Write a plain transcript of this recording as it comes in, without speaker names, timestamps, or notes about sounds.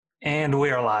And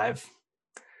we are live.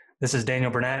 This is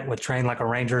Daniel Burnett with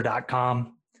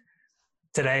trainlikearanger.com.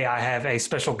 Today I have a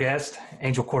special guest,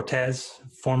 Angel Cortes,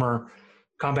 former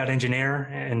combat engineer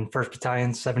in 1st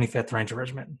Battalion, 75th Ranger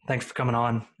Regiment. Thanks for coming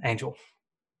on, Angel.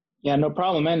 Yeah, no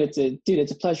problem, man. It's a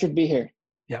pleasure to be here.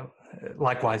 Yeah,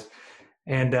 likewise.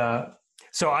 And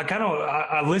so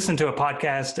I listened to a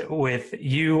podcast with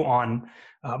you on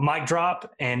Mic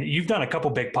Drop, and you've done a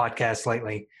couple big podcasts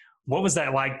lately. What was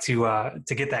that like to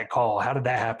get that call? How did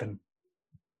that happen?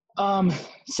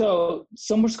 So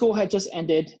summer school had just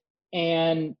ended,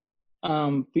 and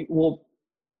before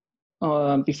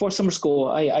summer school,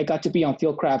 I got to be on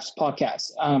Fieldcraft's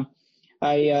podcast.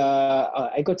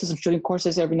 I go to some shooting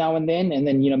courses every now and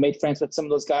then made friends with some of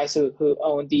those guys who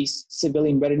own these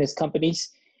civilian readiness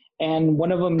companies, and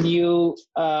one of them knew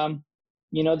the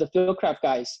Fieldcraft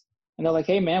guys. And they're like,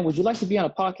 "Hey man, would you like to be on a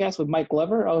podcast with Mike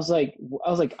Glover?" I was like,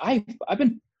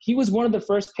 he was one of the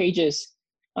first pages.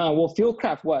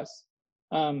 Fieldcraft was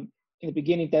in the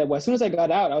beginning. As soon as I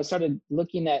got out, I started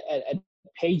looking at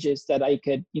pages that I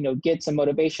could, get some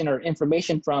motivation or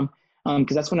information from.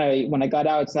 Because that's when I got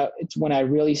out. It's when I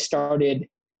really started,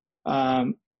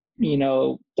 the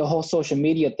whole social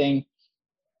media thing.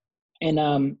 And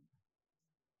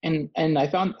I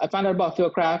found out about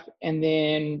Fieldcraft, and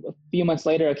then a few months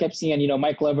later, I kept seeing,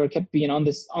 Mike Glover kept being on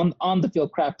the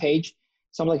Fieldcraft page.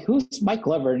 So I'm like, who's Mike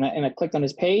Glover? And I clicked on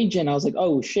his page, and I was like,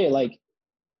 oh shit, like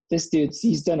this dude,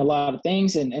 he's done a lot of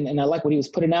things, and I like what he was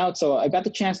putting out. So I got the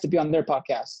chance to be on their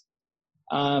podcast.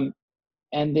 And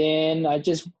then I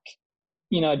just,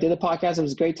 I did the podcast. It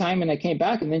was a great time, and I came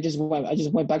back, and then I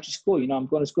just went back to school. I'm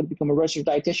going to school to become a registered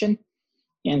dietitian,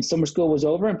 and summer school was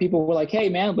over, and people were like, hey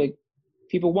man, like,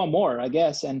 people want more, I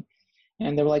guess. And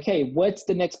they were like, hey, what's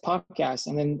the next podcast?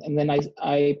 And then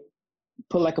I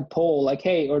put like a poll, like,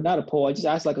 hey, or not a poll. I just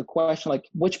asked like a question, like,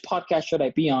 which podcast should I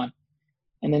be on?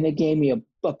 And then they gave me a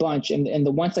bunch. And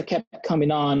the ones that kept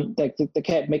coming on, that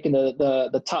kept making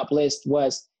the top list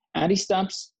was Andy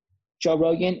Stumps, Joe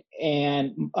Rogan,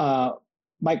 and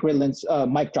Mike Ridland's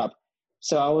Mic Drop.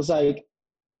 So I was like,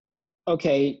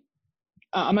 okay,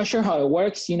 I'm not sure how it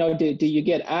works. Do you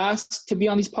get asked to be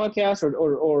on these podcasts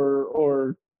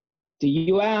or do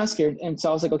you ask? And so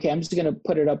I was like, okay, I'm just going to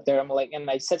put it up there. I'm like, and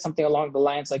I said something along the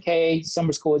lines like, hey,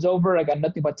 summer school is over. I got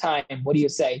nothing but time. What do you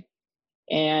say?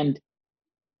 And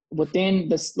within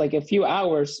this, like a few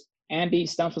hours, Andy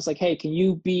Stumps was like, hey, can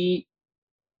you be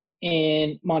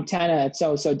in Montana at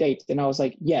so date? And I was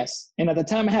like, yes. And at the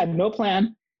time I had no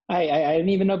plan. I didn't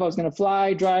even know if I was going to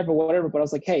fly, drive or whatever, but I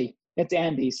was like, hey, it's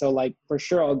Andy. So like, for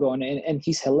sure I'll go. And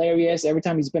he's hilarious. Every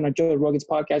time he's been on Joe Rogan's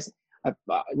podcast, I've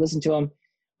listened to him.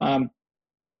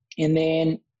 And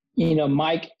then,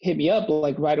 Mike hit me up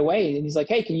like right away, and he's like,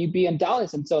 hey, can you be in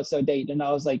Dallas and so date? And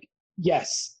I was like,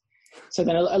 yes. So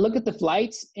then I looked at the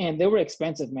flights, and they were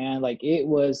expensive, man. Like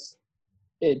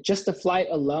just the flight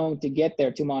alone to get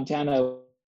there to Montana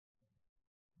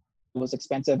was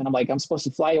expensive. And I'm like, I'm supposed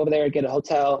to fly over there, get a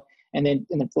hotel, and then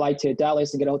fly to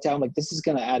Dallas and get a hotel. I'm like, this is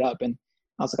going to add up. And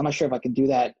I was like, I'm not sure if I can do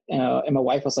that. And my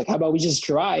wife was like, how about we just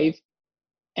drive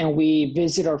and we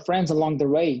visit our friends along the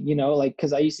way,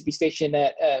 because I used to be stationed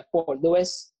at Fort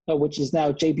Lewis, which is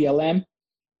now JBLM.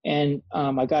 And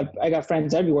I got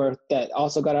friends everywhere that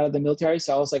also got out of the military.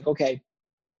 So I was like, okay,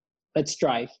 let's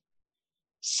drive.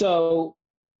 So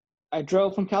I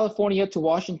drove from California to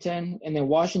Washington, and then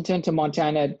Washington to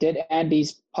Montana, did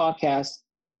Andy's podcast,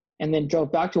 and then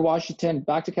drove back to Washington,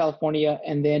 back to California,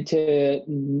 and then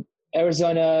to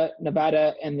Arizona,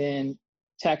 Nevada, and then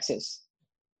Texas.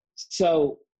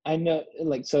 So I know,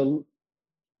 so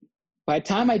by the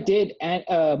time I did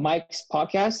Mike's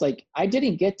podcast, like I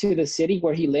didn't get to the city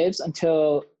where he lives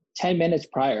until 10 minutes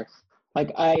prior.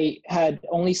 Like I had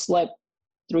only slept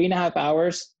 3.5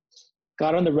 hours,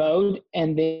 got on the road,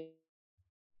 and then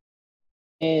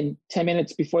 10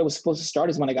 minutes before it was supposed to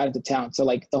start is when I got into town. So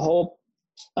like the whole,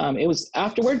 it was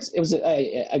afterwards,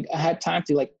 I had time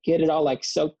to like get it all like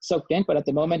soaked in. But at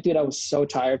the moment, dude, I was so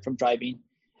tired from driving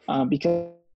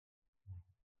because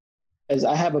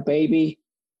I have a baby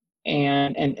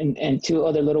and 2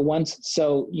 other little ones.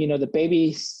 So, the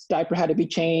baby's diaper had to be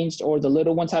changed, or the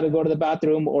little ones had to go to the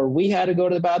bathroom, or we had to go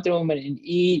to the bathroom and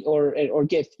eat or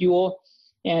get fuel.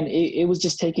 And it was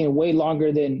just taking way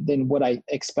longer than what I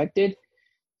expected.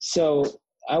 So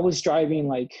I was driving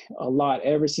like a lot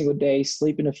every single day,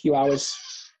 sleeping a few hours,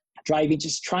 driving,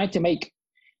 just trying to make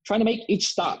each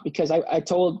stop, because I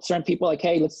told certain people like,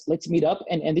 hey, let's meet up.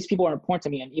 And these people are important to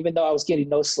me. And even though I was getting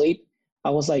no sleep, I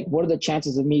was like, what are the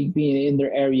chances of me being in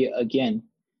their area again?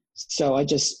 So I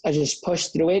just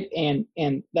pushed through it.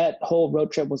 And that whole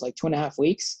road trip was like 2.5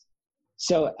 weeks.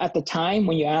 So at the time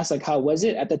when you asked like, how was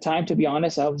it at the time, to be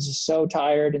honest, I was just so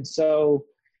tired and so,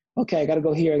 okay, I got to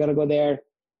go here. I got to go there.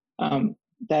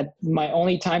 That my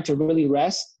only time to really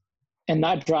rest and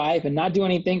not drive and not do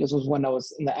anything, this was when I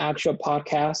was in the actual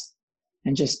podcast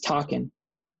and just talking.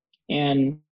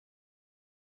 And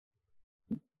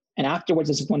afterwards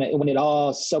is when it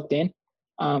all soaked in.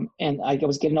 And I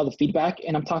was getting all the feedback,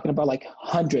 and I'm talking about like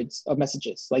hundreds of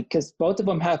messages, like, because both of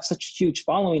them have such a huge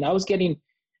following. I was getting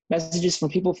messages from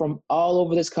people from all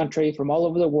over this country, from all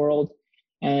over the world.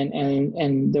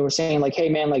 And they were saying like, hey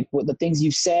man, like what the things you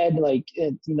said, like,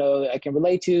 I can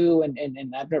relate to, and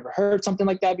I've never heard something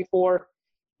like that before.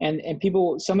 And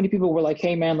people, so many people were like,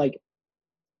 hey man, like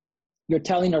you're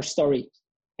telling our story,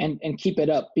 and keep it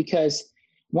up. Because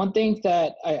one thing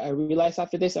that I realized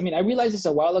after this, I mean, I realized this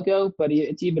a while ago, but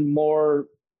it's even more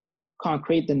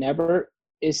concrete than ever,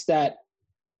 is that,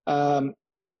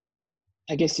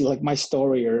 I guess you like my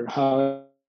story, or however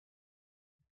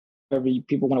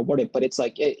people want to word it, but it's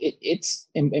like, it's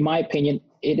in my opinion,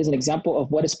 it is an example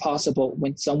of what is possible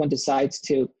when someone decides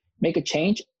to make a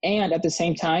change. And at the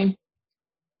same time,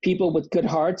 people with good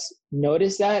hearts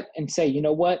notice that and say, you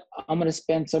know what, I'm going to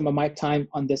spend some of my time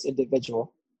on this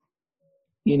individual,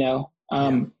 and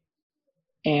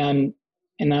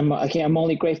I'm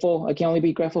only grateful. I can only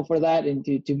be grateful for that. And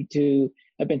to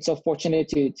I've been so fortunate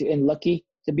to and lucky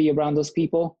to be around those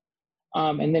people,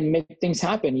 and then make things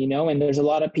happen, and there's a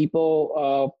lot of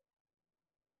people,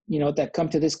 that come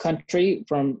to this country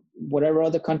from whatever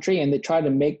other country, and they try to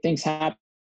make things happen.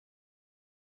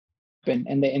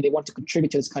 And they want to contribute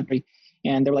to this country.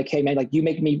 And they're like, hey man, like you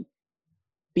make me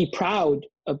be proud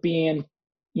of being,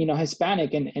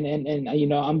 Hispanic, and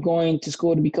I'm going to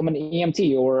school to become an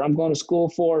EMT, or I'm going to school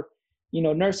for,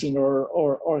 nursing,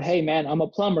 or hey man, I'm a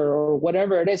plumber, or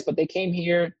whatever it is. But they came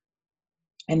here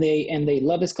and they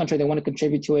love this country. They want to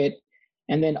contribute to it.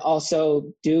 And then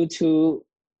also due to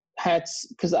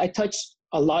because I touched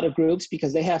a lot of groups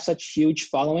because they have such huge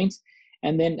followings.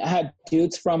 And then I had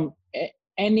dudes from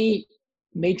any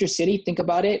major city, think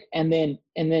about it, and then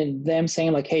them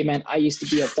saying like, hey man, I used to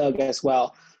be a thug as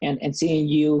well, and seeing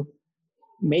you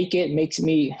make it makes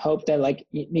me hope that, like,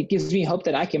 it gives me hope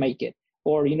that I can make it,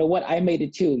 or you know what, I made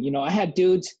it too. I had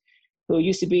dudes who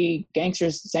used to be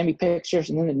gangsters send me pictures,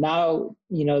 and then now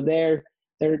they're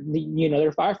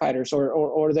firefighters,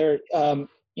 or they're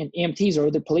in EMTs,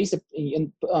 or the police, they're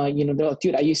like,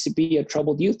 dude, I used to be a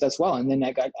troubled youth as well, and then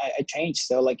I changed.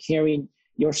 So like hearing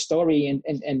your story and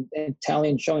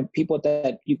telling, showing people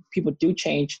that people do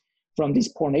change from these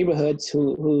poor neighborhoods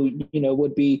who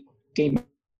would be gang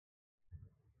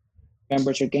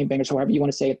members or gang bangers, however you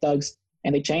want to say it, thugs,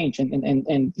 and they change.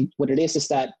 And what it is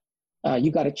that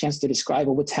you got a chance to describe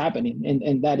what's happening.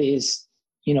 And that is,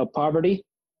 poverty,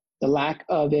 the lack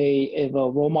of a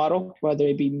role model, whether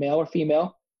it be male or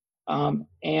female,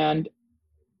 and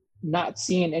not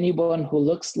seeing anyone who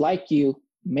looks like you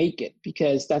make it,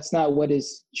 because that's not what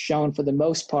is shown for the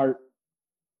most part,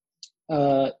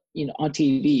 on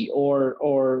TV or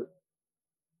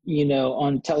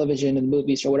on television and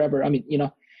movies or whatever. I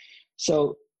mean,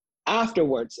 so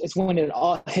afterwards, it's when it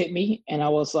all hit me, and I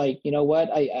was like, you know what,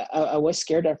 I was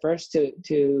scared at first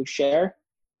to share.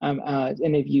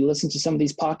 And if you listen to some of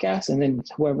these podcasts, and then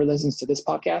whoever listens to this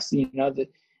podcast, they're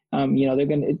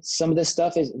gonna. Some of this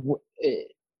stuff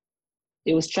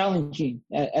it was challenging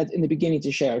in the beginning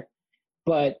to share,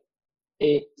 but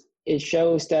it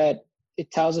shows that it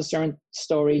tells a certain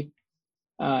story.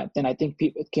 Then I think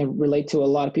people can relate to a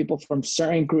lot of people from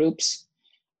certain groups,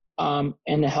 and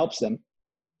it helps them,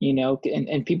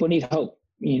 and people need hope,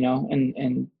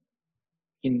 and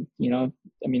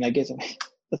I mean, I guess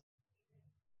that's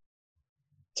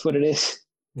what it is.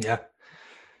 Yeah.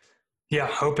 Yeah.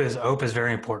 Hope is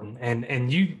very important.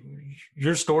 And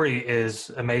your story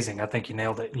is amazing. I think you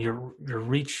nailed it. You're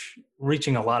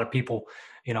reaching a lot of people.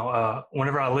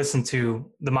 Whenever I listen to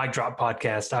the Mic Drop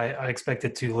podcast, I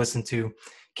expected to listen to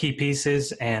key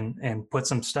pieces and put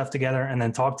some stuff together and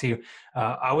then talk to you.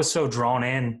 I was so drawn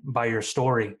in by your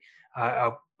story.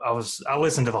 I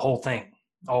listened to the whole thing,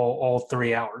 all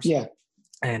 3 hours. Yeah.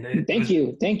 And thank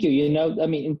you. I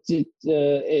mean,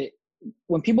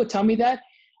 when people tell me that,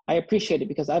 I appreciate it,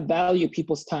 because I value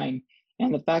people's time,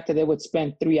 and the fact that they would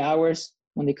spend 3 hours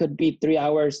when they could be 3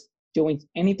 hours doing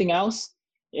anything else,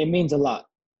 it means a lot.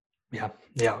 Yeah.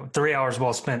 3 hours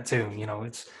well spent too.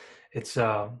 It's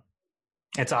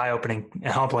eye-opening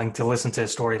and humbling to listen to a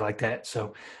story like that.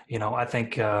 So, I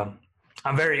think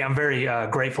I'm very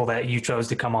grateful that you chose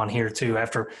to come on here too,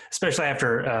 especially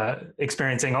after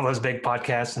experiencing all those big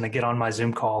podcasts, and to get on my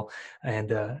Zoom call.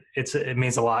 And it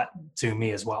means a lot to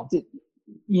me as well.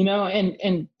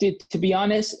 and to be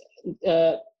honest,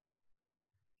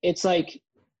 it's like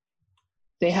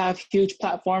they have huge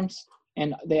platforms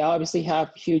and they obviously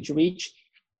have huge reach,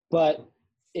 but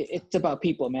it's about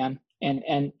people, man.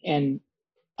 And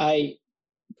I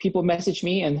people message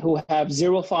me and who have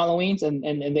zero followings and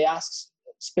they ask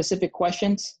specific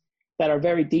questions that are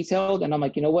very detailed, and I'm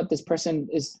like, you know what, this person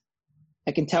is,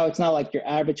 I can tell it's not like your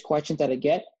average questions that I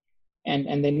get,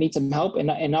 and they need some help,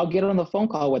 and I'll get on the phone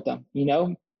call with them.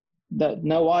 No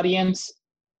audience,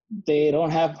 they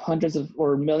don't have hundreds of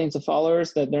or millions of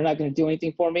followers, that they're not going to do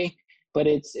anything for me, but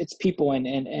it's people,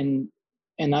 and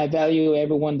I value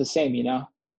everyone the same.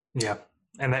 Yeah.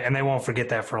 And they won't forget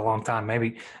that for a long time.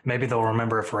 Maybe they'll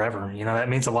remember it forever. That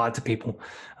means a lot to people.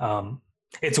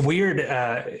 It's weird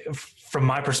from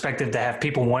my perspective to have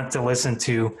people want to listen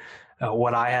to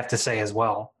what I have to say as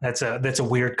well. That's a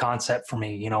weird concept for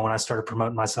me. When I started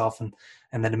promoting myself and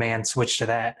the demand switched to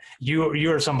that,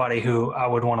 you're somebody who I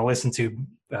would want to listen to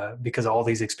because of all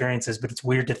these experiences. But it's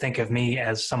weird to think of me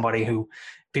as somebody who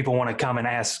people want to come and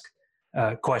ask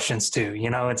questions to.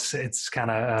 It's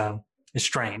kind of it's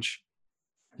strange.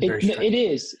 It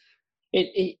is.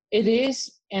 It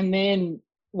is. And then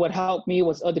what helped me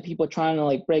was other people trying to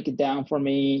like break it down for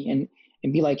me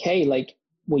and be like, hey, like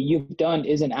what you've done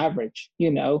isn't average,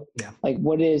 Yeah. Like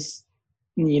what is,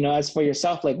 as for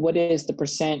yourself, like what is the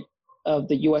percent of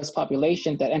the US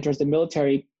population that enters the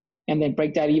military, and then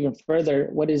break that even further.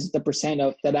 What is the percent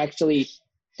of that actually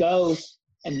goes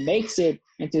and makes it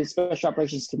into the special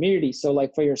operations community? So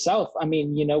like for yourself, I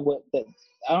mean,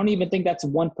 I don't even think that's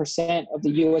 1% of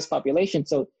the U.S. population.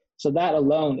 So that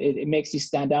alone, it makes you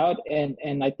stand out,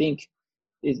 and I think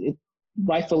it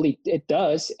rightfully it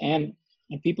does, and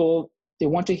people, they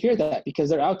want to hear that because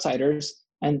they're outsiders,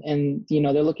 and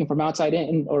they're looking from outside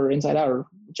in or inside out, or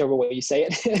whichever way you say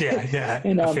it. Yeah,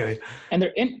 and I feel you. And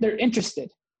they're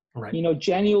interested, right?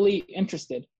 Genuinely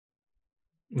interested.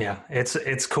 Yeah,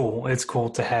 it's cool. It's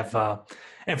cool to have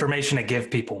information to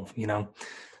give people.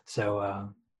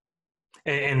 So.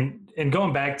 And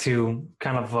going back to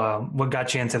kind of what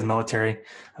got you into the military,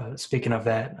 speaking of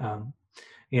that,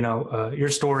 your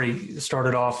story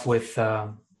started off with,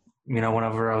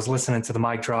 whenever I was listening to the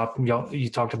mic drop, you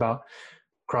talked about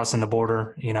crossing the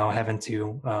border, having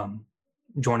to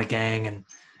join a gang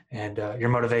and your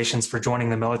motivations for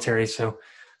joining the military. So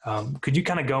could you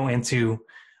kind of go into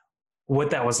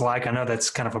what that was like? I know that's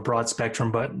kind of a broad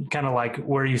spectrum, but kind of like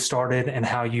where you started and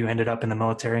how you ended up in the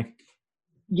military.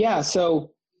 Yeah.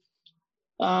 So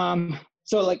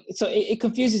it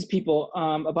confuses people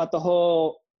about the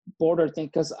whole border thing,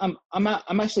 because I'm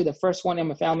actually the first one in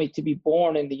my family to be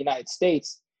born in the United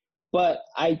States, but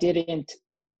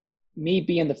me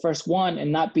being the first one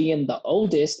and not being the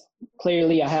oldest,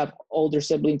 clearly I have older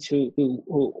siblings who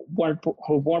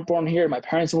weren't born here. My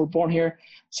parents were born here,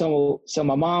 so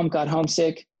my mom got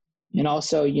homesick, and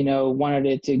also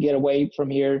wanted to get away from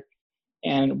here,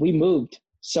 and we moved.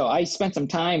 So I spent some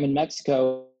time in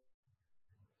Mexico,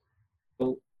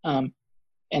 and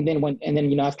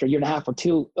then after a year and a half or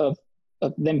two of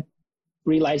them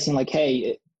realizing like,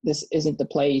 hey, this isn't the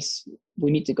place,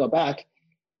 we need to go back.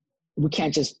 We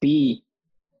can't just we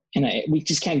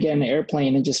just can't get in an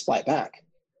airplane and just fly back,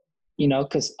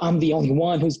 because I'm the only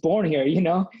one who's born here.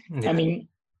 Yeah. I mean,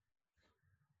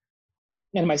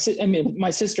 and my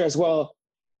sister as well,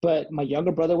 but my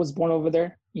younger brother was born over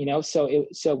there.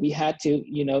 So we had to,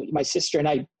 my sister and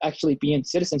I, actually being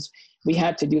citizens, we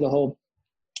had to do the whole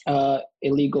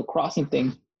illegal crossing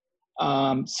thing.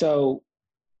 So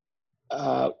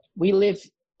we live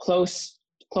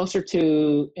closer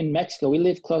to, in Mexico, we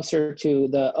live closer to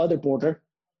the other border.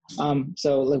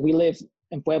 So like we live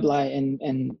in Puebla, and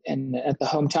at the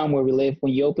hometown where we live,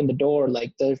 when you open the door,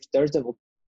 like there's a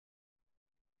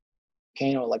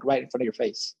volcano like right in front of your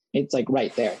face. It's like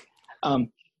right there.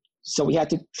 So we had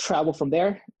to travel from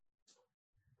there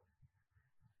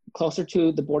closer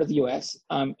to the border of the U.S.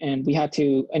 And we had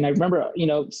to, and I remember,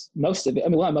 most of it,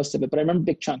 not most of it, but I remember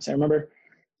big chunks. I remember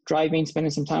driving,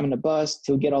 spending some time on the bus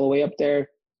to get all the way up there.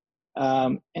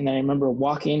 And then I remember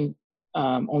walking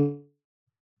only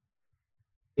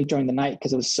during the night,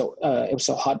 because it was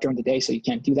so hot during the day, so you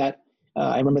can't do that.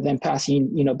 I remember them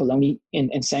passing, baloney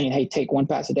and saying, hey, take one,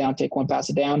 pass it down, take one, pass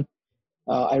it down.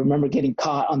 I remember getting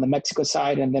caught on the Mexico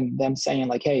side, and then them saying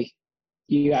like, hey,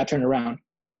 you gotta turn around.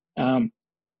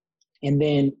 And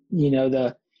then,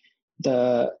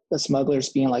 the smugglers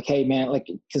being like, hey man, like,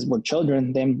 cause we're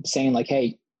children, them saying like,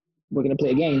 hey, we're going to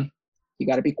play a game. You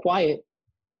got to be quiet,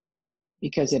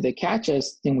 because if they catch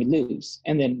us, then we lose.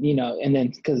 And then,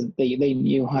 cause they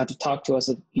knew how to talk to us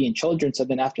as being children. So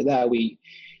then after that, we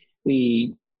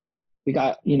we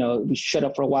got, we shut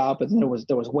up for a while, but then there was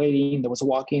waiting, there was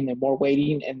walking and more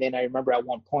waiting. And then I remember at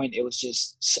one point it was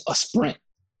just a sprint.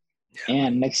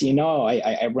 And next thing you know,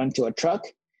 I run to a truck,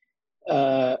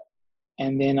 and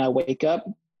then I wake up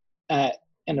at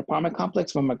an apartment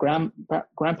complex from my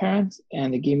grandparents,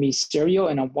 and they give me cereal,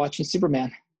 and I'm watching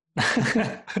Superman.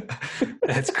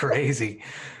 That's crazy.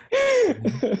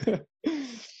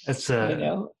 That's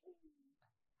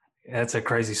That's a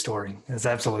crazy story. It's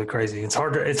absolutely crazy. It's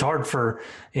hard for,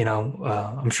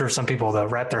 I'm sure some people to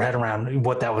wrap their head around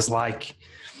what that was like.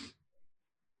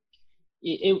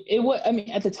 It was, I mean,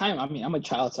 at the time, I mean, I'm a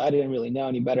child, so I didn't really know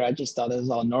any better. I just thought it was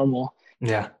all normal.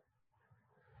 Yeah.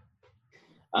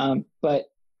 But,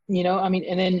 I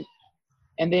mean,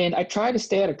 and then I tried to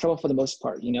stay out of trouble for the most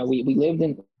part. We lived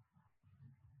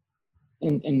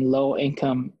in low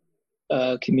income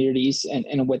communities,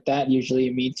 and with that usually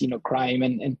it means crime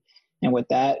and with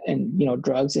that, and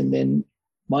drugs, and then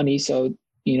money. So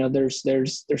there's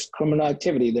criminal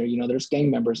activity there. There's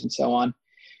gang members and so on.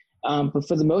 But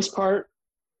for the most part,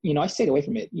 I stayed away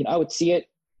from it. I would see it,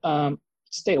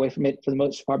 stayed away from it for the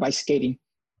most part by skating.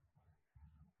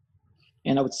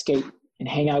 And I would skate and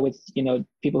hang out with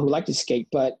people who like to skate.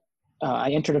 But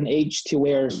I entered an age to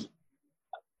where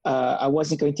I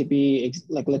wasn't going to be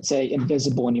like, let's say,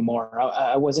 invisible anymore.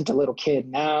 I wasn't a little kid.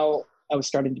 Now I was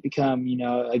starting to become, in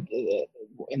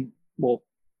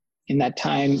that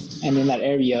time and in that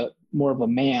area, more of a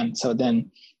man. So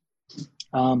then,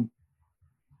 I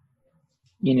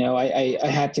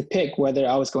had to pick whether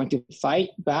I was going to fight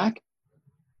back,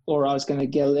 or I was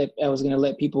going to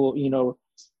let people,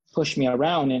 push me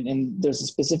around. And there's a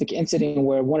specific incident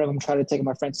where one of them tried to take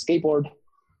my friend's skateboard,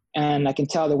 and I can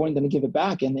tell they weren't going to give it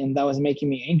back. And that was making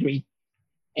me angry.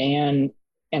 And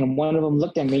one of them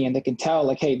looked at me, and they can tell,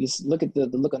 like, hey, look at the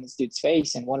look on this dude's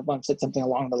face. And one of them said something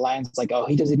along the lines like, oh,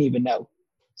 he doesn't even know.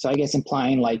 So I guess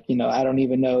implying like, I don't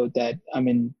even know that I'm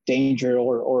in danger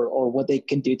or what they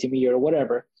can do to me or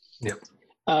whatever. Yep.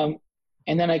 And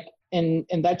then and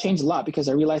that changed a lot, because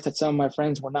I realized that some of my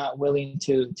friends were not willing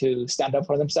to stand up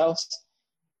for themselves.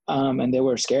 And they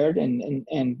were scared, and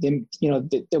then,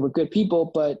 they were good people,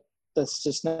 but that's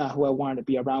just not who I wanted to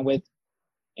be around with.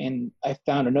 And I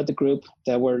found another group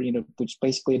that were, which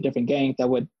basically a different gang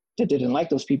that didn't like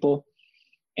those people.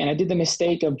 And I did the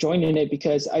mistake of joining it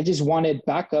because I just wanted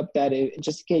backup, that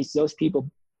just in case those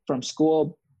people from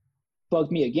school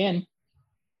bugged me again,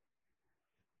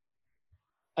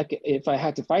 if I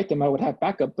had to fight them, I would have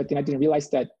backup. But then I didn't realize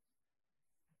that,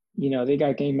 they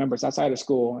got gang members outside of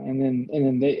school, and then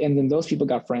those people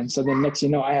got friends. So then next,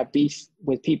 I have beef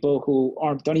with people who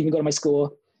don't even go to my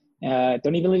school,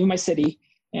 don't even live in my city,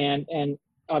 and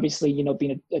obviously,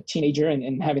 being a teenager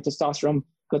and having testosterone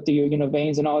go through your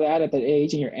veins and all that at that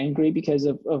age, and you're angry because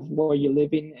of where you're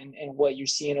living and what you're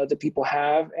seeing other people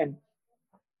have, and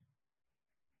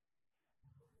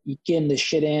you getting the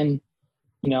shit in,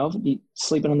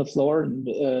 sleeping on the floor,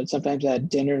 and sometimes at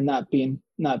dinner not being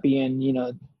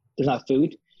there's not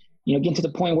food, getting to the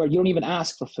point where you don't even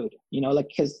ask for food, like,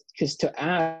 because to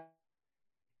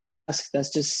ask, that's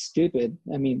just stupid.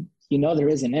 I mean, there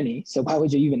isn't any, so why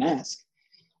would you even ask?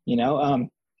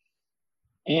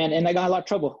 And I got a lot of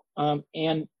trouble. I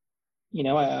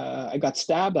got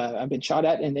stabbed. I've been shot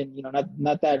at, and then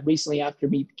not that recently after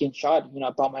me getting shot,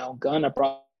 I brought my own gun. I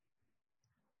bought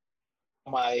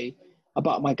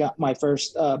my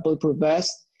first bulletproof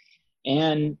vest,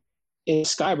 and it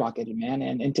skyrocketed, man.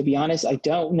 And to be honest, I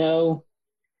don't know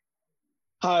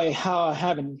how I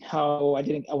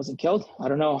wasn't killed. I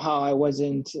don't know how I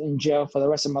wasn't in jail for the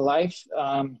rest of my life.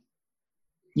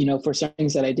 For some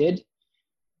things that I did.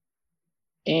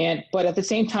 But at the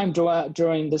same time,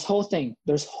 during this whole thing,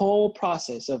 there's whole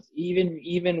process of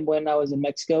even when I was in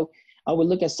Mexico, I would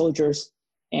look at soldiers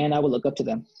and I would look up to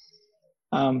them.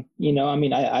 I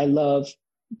love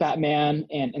Batman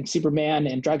and Superman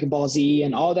and Dragon Ball Z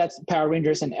and all that, Power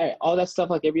Rangers and all that stuff,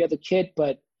 like every other kid.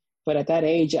 But at that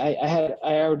age, I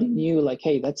already knew, like,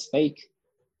 hey, that's fake.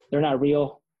 They're not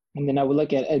real. And then I would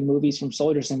look at movies from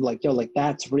soldiers and be like, yo, like,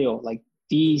 that's real. Like,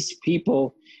 these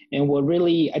people. And what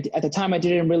really, at the time, I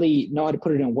didn't really know how to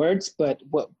put it in words, but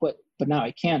now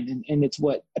I can. And it's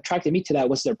what attracted me to that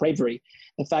was their bravery.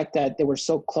 The fact that they were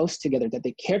so close together, that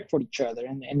they cared for each other,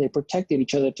 and they protected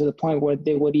each other to the point where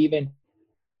they would even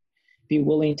be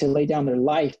willing to lay down their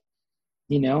life,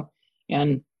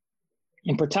 and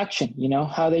in protection,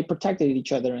 how they protected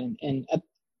each other. And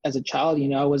as a child,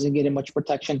 I wasn't getting much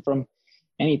protection from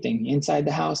anything, inside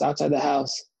the house, outside the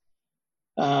house,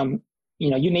 you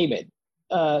name it.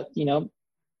 A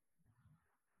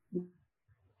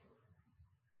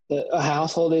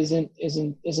household isn't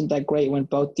that great when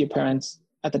both your parents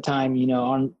at the time, you know,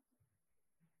 aren't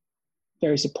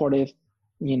very supportive.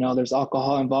 You know, there's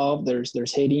alcohol involved,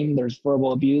 there's hitting, there's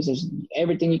verbal abuse, there's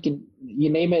everything you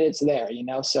name it, it's there, you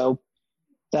know. So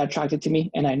that attracted to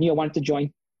me, and I knew I wanted to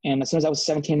join. And as soon as I was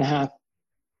 17 and a half,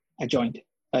 I joined.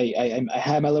 I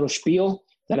had my little spiel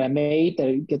that I made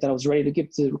that I was ready to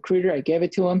give to the recruiter. I gave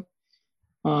it to him.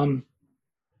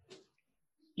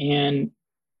 And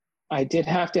I did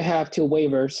have to have 2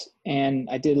 waivers, and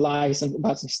I did lie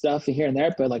about some stuff here and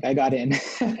there, but like I got in.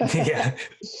 Yeah.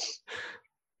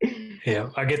 Yeah.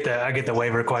 I get the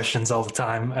waiver questions all the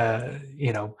time.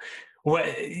 You know, what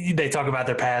they talk about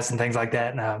their past and things like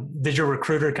that. Did your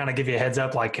recruiter kind of give you a heads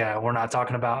up? Like, we're not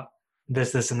talking about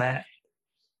this and that.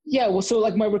 Yeah. Well, so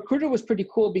like my recruiter was pretty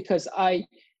cool because I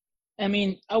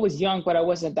mean, I was young, but I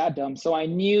wasn't that dumb. So I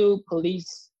knew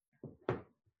police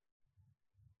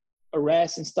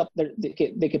arrests and stuff that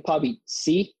they could probably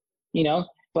see, you know,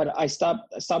 but I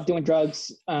stopped doing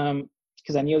drugs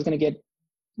because I knew I was going to get,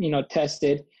 you know,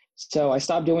 tested. So I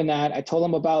stopped doing that. I told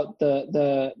them about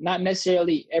the not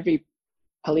necessarily every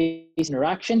police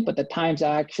interaction, but the times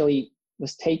I actually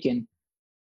was taken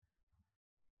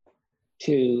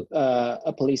to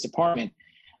a police department.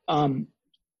 I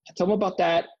told them about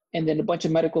that, and then a bunch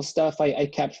of medical stuff I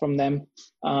kept from them.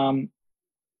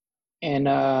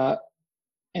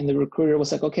 And the recruiter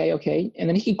was like, okay. And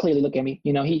then he can clearly look at me.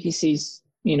 You know, he sees,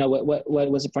 you know, what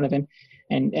was in front of him.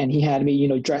 And he had me, you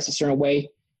know, dressed a certain way,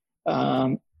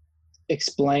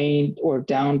 explained or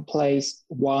downplay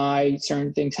why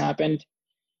certain things happened.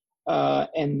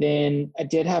 And then I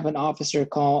did have an officer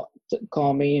call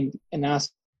me and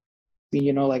ask me,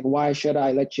 you know, like, why should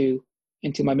I let you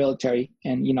into my military?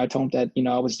 And, you know, I told him that, you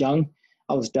know, I was young,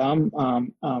 I was dumb,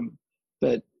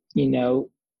 but, you know,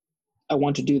 I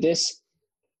want to do this.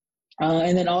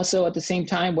 And then also at the same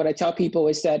time, what I tell people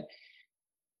is that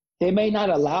they may not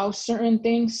allow certain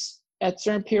things at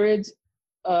certain periods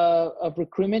of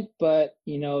recruitment, but,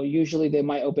 you know, usually they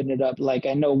might open it up. Like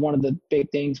I know one of the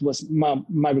big things was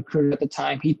my recruiter at the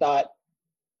time, he thought,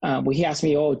 well, he asked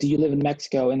me, oh, do you live in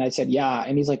Mexico? And I said, yeah.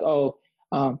 And he's like, oh,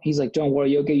 he's like, don't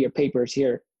worry, you'll get your papers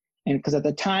here. And because at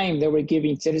the time they were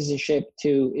giving citizenship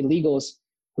to illegals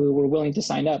who were willing to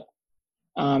sign up.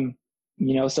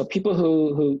 You know, so people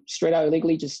who straight out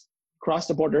illegally just cross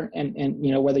the border and,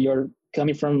 you know, whether you're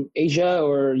coming from Asia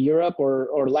or Europe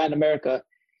or Latin America,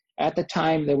 at the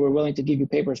time they were willing to give you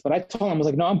papers. But I told him, I was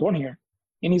like, no, I'm born here.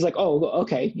 And he's like, oh,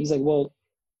 okay. He's like, well,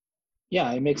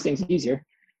 yeah, it makes things easier.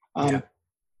 Yeah.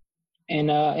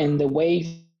 And the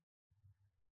way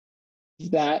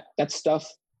that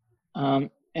stuff,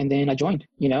 and then I joined,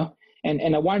 you know,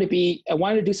 and I wanted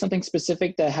to do something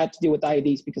specific that had to do with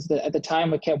IEDs because at the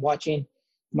time I kept watching.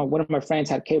 One of my friends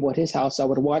had cable at his house, so I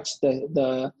would watch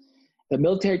the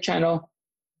military channel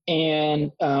and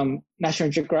National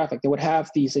Geographic. They would have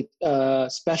these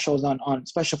specials on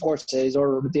special forces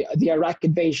or the Iraq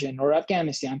invasion or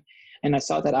Afghanistan, and I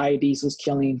saw that IEDs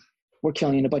were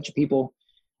killing a bunch of people.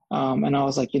 And I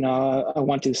was like, you know, I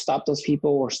want to stop those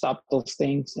people or stop those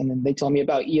things. And then they told me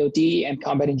about EOD and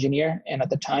combat engineer. And at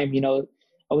the time, you know,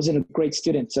 I wasn't a great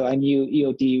student, so I knew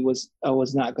EOD I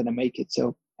was not going to make it.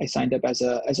 So I signed up as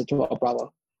a 12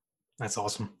 Bravo. That's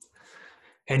awesome.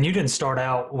 And you didn't start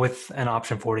out with an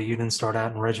option 40. You didn't start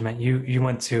out in regiment. You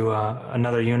went to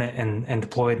another unit and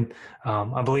deployed.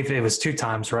 I believe it was 2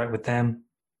 times, right, with them?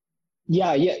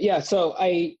 Yeah. So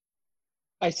I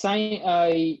signed.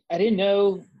 I didn't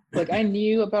know. Like I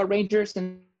knew about Rangers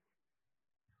and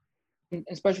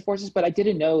special forces, but I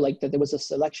didn't know like that there was a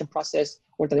selection process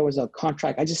or that there was a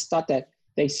contract. I just thought that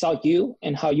they saw you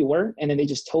and how you were, and then they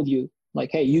just told you like,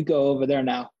 hey, you go over there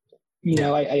now. You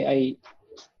know, I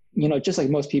you know, just like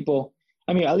most people,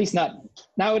 I mean, at least not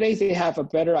nowadays they have a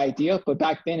better idea, but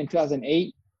back then in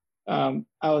 2008, I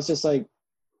was just like,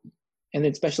 and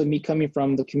then especially me coming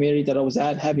from the community that I was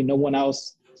at, having no one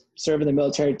else serve in the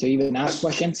military to even ask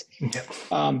questions.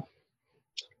 Yeah.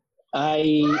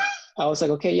 I was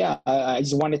like, okay, yeah, I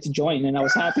just wanted to join and I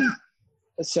was happy.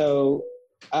 So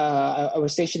I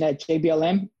was stationed at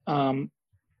JBLM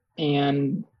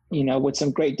and, you know, with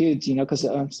some great dudes, you know, because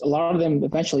a lot of them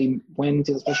eventually went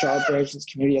into the special operations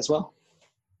community as well.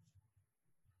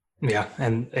 Yeah.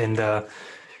 And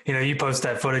you know, you post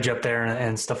that footage up there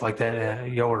and stuff like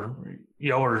that. You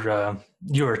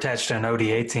were attached to an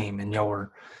ODA team and y'all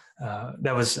were,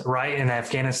 that was right in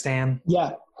Afghanistan.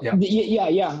 Yeah.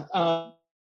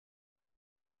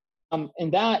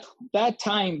 And that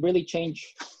time really changed.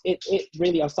 It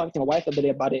really, I was talking to my wife the other day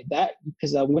about it, that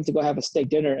because we went to go have a steak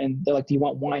dinner and they're like, do you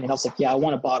want wine? And I was like, yeah, I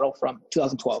want a bottle from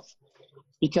 2012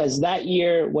 because that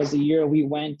year was the year we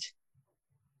went,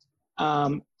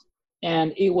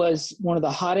 and it was one of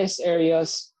the hottest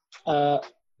areas,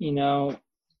 you know,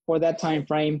 for that time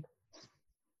frame.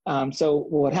 So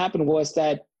what happened was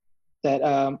that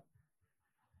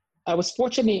I was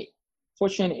fortunate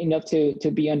enough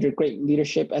to be under great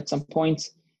leadership at some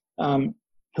points,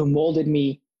 who molded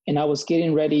me, and I was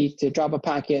getting ready to drop a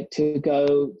packet to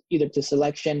go either to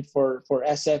selection for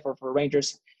SF or for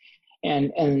Rangers,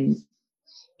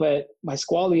 but my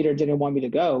squad leader didn't want me to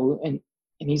go, and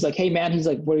he's like, hey man, he's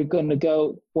like, we're going to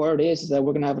go, word is that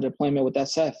we're going to have a deployment with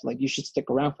SF, like you should stick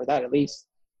around for that at least.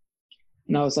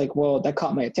 And I was like, well, that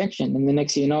caught my attention. And the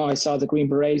next thing you know, I saw the Green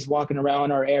Berets walking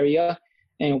around our area.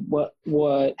 And what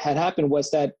had happened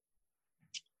was that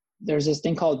there's this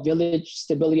thing called Village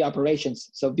Stability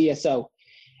Operations, so VSO.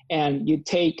 And you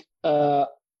take an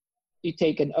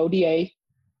ODA,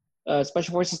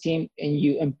 Special Forces team, and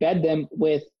you embed them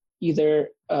with either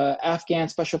Afghan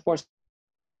Special Forces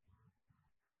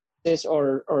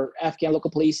or Afghan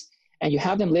local police, and you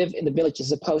have them live in the village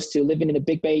as opposed to living in a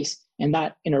big base and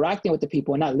not interacting with the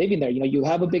people and not living there. You know, you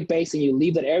have a big base and you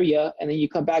leave that area, and then you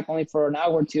come back only for an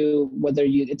hour or two, whether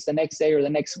it's the next day or the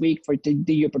next week to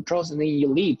do your patrols, and then you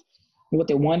leave. And what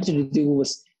they wanted to do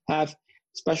was have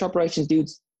special operations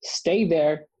dudes stay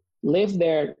there, live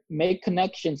there, make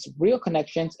connections, real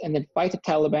connections, and then fight the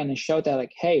Taliban and show that,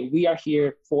 like, hey, we are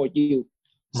here for you.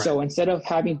 Right. So instead of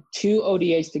having two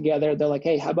ODAs together, they're like,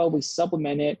 hey, how about we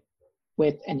supplement it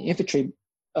with an infantry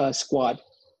squad?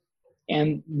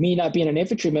 And me not being an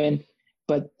infantryman,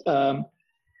 but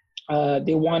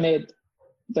they wanted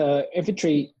the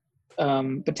infantry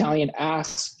battalion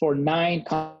asked for 9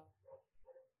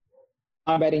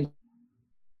 combat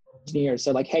engineers.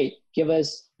 So like, hey, give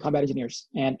us combat engineers.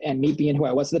 And me being who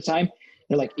I was at the time,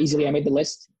 they're like, easily I made the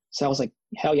list. So I was like,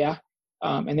 hell yeah.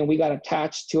 And then we got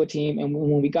attached to a team. And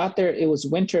when we got there, it was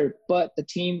winter, but the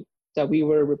team that we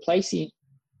were replacing,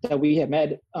 that we had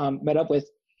met up with,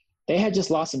 they had just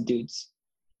lost some dudes.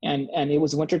 And it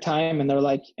was winter time, and they're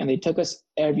like, and they took us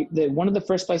one of the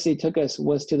first places they took us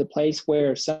was to the place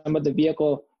where some of the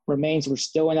vehicle remains were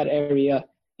still in that area.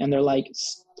 And they're like,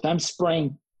 come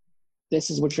spring, this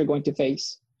is what you're going to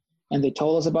face. And they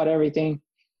told us about everything.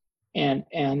 And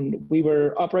we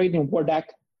were operating in war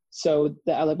deck. So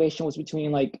the elevation was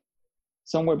between like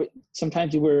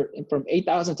sometimes we were from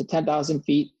 8,000 to 10,000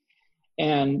 feet.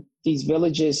 And these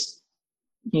villages,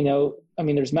 you know, I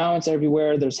mean, there's mountains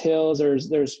everywhere. There's hills,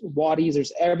 there's wadis,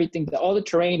 there's everything. All the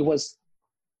terrain was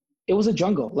a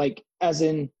jungle, like as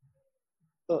in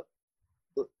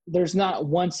there's not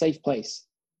one safe place.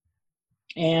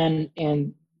 And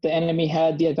the enemy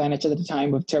had the advantage at the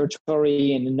time of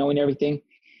territory and knowing everything.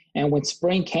 And when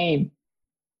spring came,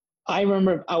 I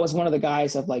remember I was one of the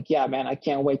guys of like, yeah, man, I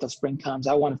can't wait till spring comes.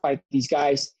 I want to fight these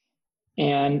guys.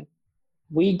 And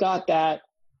we got that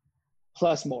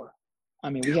plus more. I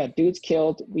mean, we had dudes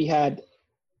killed. We had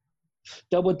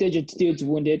double-digit dudes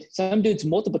wounded, some dudes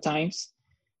multiple times.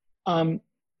 And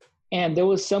there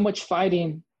was so much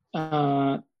fighting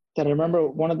that I remember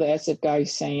one of the SF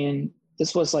guys saying,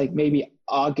 this was like maybe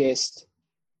August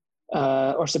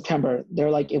or September. They're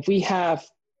like, if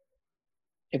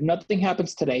nothing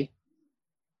happens today,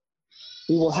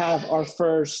 we will have our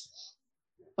first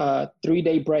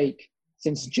 3-day break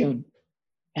since June.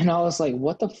 And I was like,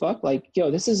 what the fuck? Like, yo,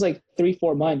 this is like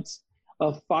 3-4 months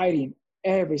of fighting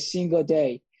every single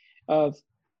day of,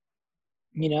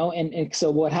 you know, and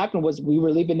so what happened was we were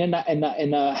living in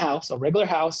a house, a regular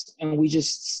house, and we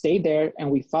just stayed there and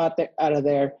we fought out of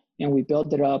there and we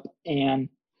built it up and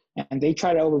they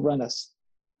tried to overrun us.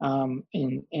 And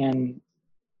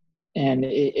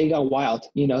it got wild,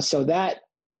 you know, so that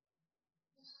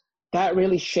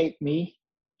really shaped me.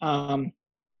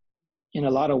 In a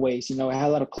lot of ways, you know, I had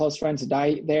a lot of close friends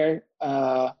die there.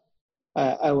 I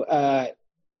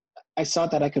saw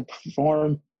that I could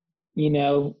perform, you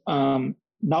know,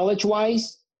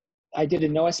 knowledge-wise. I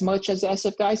didn't know as much as the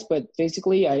SF guys, but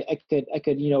physically, I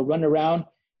could, you know, run around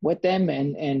with them,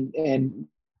 and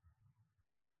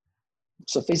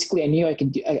so physically, I knew I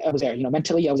could. I was there, you know,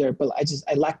 mentally, I was there, but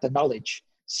I lacked the knowledge.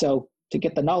 So to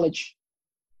get the knowledge,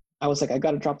 I was like, I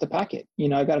got to drop the packet. You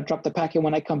know, I got to drop the packet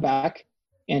when I come back.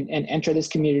 And enter this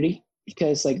community,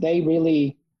 because like they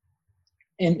really,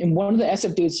 and one of the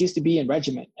SF dudes used to be in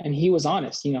regiment, and he was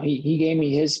honest. You know, he gave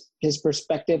me his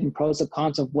perspective and pros and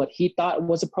cons of what he thought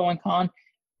was a pro and con.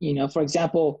 You know, for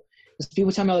example,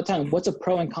 people tell me all the time, what's a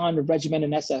pro and con of regiment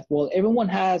and SF? Well, everyone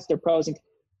has their pros and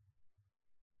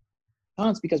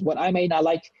cons, because what I may not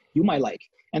like, you might like.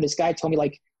 And this guy told me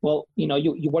like, well, you know,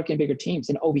 you work in bigger teams,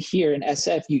 and over here in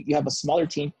SF, you have a smaller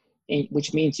team,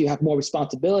 which means you have more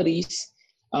responsibilities.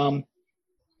 And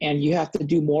you have to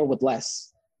do more with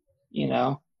less, you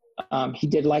know? He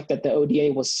did like that the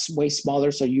ODA was way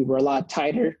smaller, so you were a lot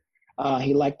tighter.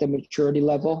 He liked the maturity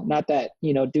level. Not that,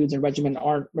 dudes in regiment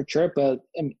aren't mature, but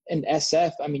in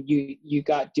SF, I mean, you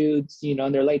got dudes,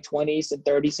 in their late 20s and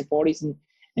 30s and 40s,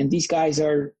 and these guys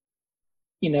are,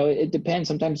 it depends.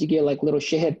 Sometimes you get like little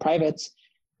shithead privates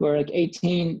who are like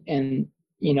 18, and,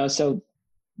 so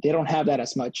they don't have that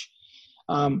as much.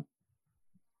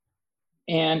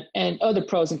 And other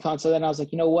pros and cons. So then I was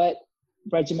like, you know what?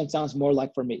 Regiment sounds more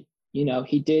like for me.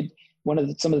 He did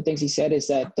some of the things he said is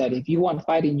that if you want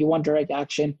fighting, you want direct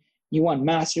action, you want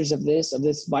masters of this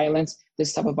violence,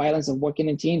 this type of violence of working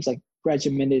in teams, like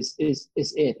regiment is it.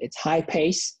 It's high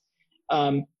pace.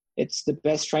 It's the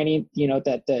best training,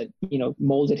 that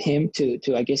molded him to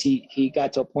I guess he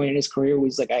got to a point in his career where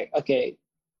he's like, okay,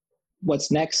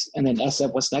 what's next? And then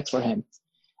SF, what's next for him?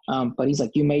 But he's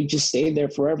like, you may just stay there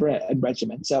forever at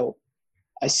regiment. So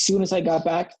as soon as I got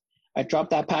back, I dropped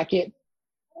that packet.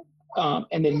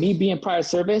 And then me being prior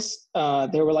service,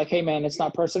 they were like, hey man, it's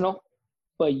not personal,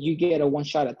 but you get a one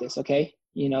shot at this. Okay.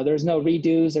 There's no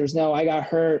redos. There's no, I got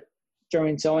hurt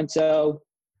during so-and-so.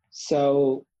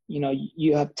 So,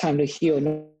 you have time to heal.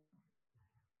 No,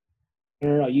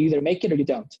 you either make it or you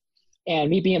don't. And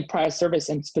me being prior service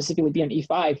and specifically being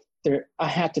E5 there, I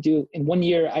had to do in 1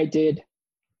 year, I did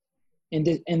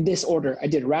in this order, I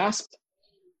did RASP,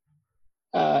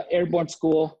 airborne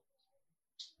school,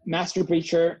 master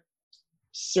breacher,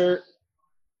 CERT,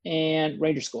 and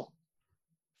Ranger school.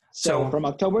 So from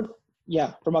October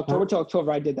to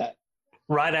October, I did that.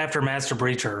 Right after master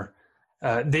breacher,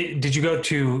 did you go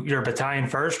to your battalion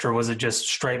first, or was it just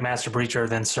straight master breacher,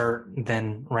 then CERT,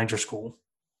 then Ranger school?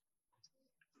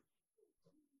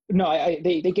 No,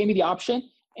 they gave me the option,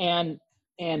 and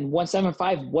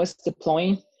 175 was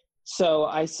deploying. So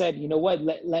I said, you know what,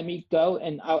 let me go.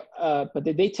 And but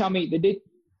they told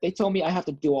me I have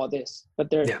to do all this. But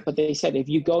they said, if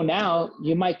you go now,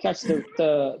 you might catch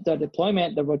the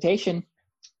deployment, the rotation,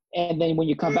 and then when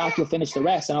you come back, you'll finish the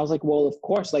rest. And I was like, well, of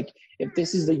course, like if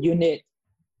this is the unit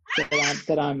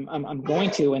that I'm going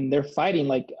to, and they're fighting,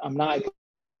 like I'm not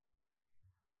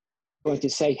going to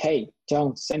say, hey,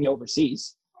 don't send me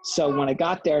overseas. So when I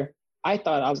got there, I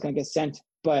thought I was going to get sent,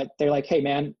 but they're like, hey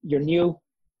man, you're new.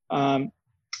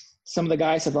 Some of the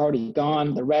guys have already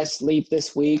gone. The rest leave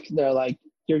this week. They're like,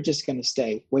 you're just going to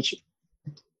stay, which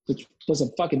was a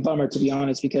fucking bummer, to be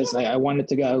honest, because I wanted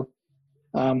to go.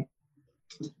 But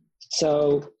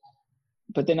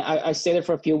then I stayed there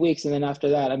for a few weeks. And then after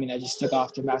that, I mean, I just took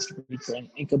off to master breacher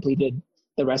and completed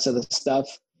the rest of the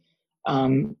stuff.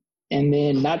 And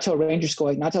then not till Ranger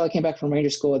school, not till I came back from Ranger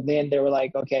school. And then they were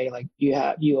like, okay, like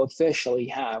you officially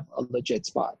have a legit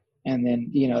spot. And then,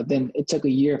 then it took a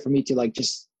year for me to like,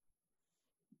 just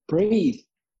breathe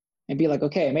and be like,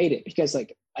 okay, I made it, because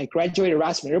like I graduated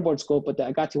RASP airborne school, but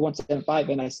I got to 175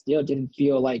 and I still didn't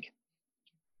feel like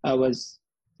I was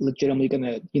legitimately going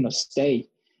to, stay.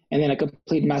 And then I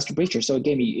completed master breacher. So it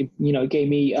gave me,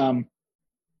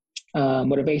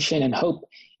 motivation and hope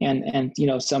and,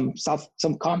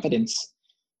 some confidence.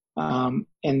 And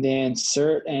then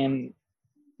CERT and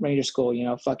Ranger school,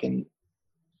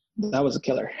 that was a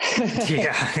killer.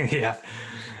 Yeah.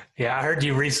 I heard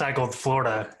you recycled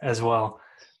Florida as well.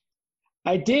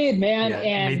 I did, man. Yeah,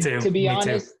 and me too. To be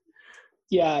honest,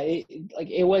 yeah,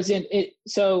 it wasn't it.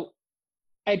 So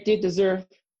I did deserve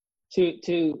to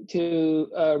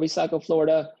recycle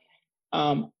Florida.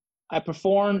 I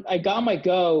performed. I got my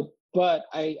go, but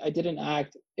I didn't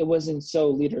act. It wasn't so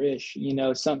leader-ish.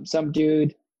 Some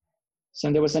dude.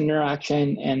 There was an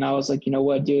interaction, and I was like, you know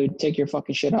what, dude, take your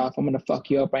fucking shit off. I'm gonna fuck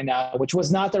you up right now, which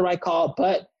was not the right call.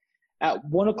 But at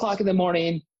 1:00 in the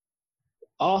morning,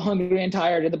 all hungry and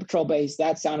tired at the patrol base,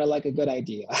 that sounded like a good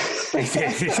idea.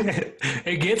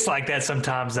 It gets like that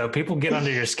sometimes, though. People get under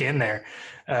your skin there.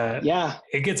 Yeah.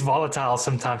 It gets volatile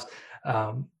sometimes.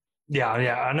 Yeah,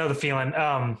 I know the feeling.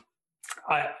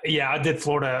 I did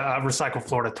Florida. I recycled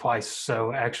Florida twice.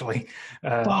 So actually,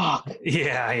 Fuck.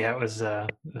 Yeah, it was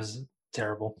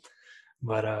terrible.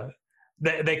 But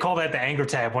they call that the anger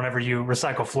tab whenever you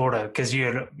recycle Florida, because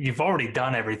you've already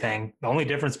done everything. The only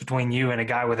difference between you and a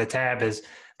guy with a tab is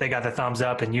they got the thumbs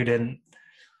up and you didn't.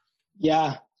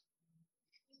 Yeah.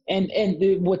 And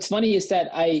what's funny is that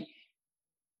I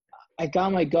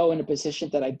got my go in a position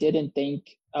that I didn't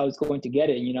think I was going to get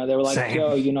it. They were like, Same.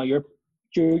 yo, you're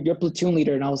platoon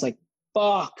leader. And I was like,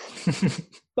 fuck,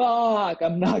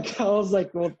 I'm not. I was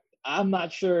like, well, I'm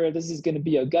not sure this is going to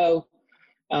be a go.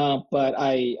 But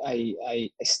I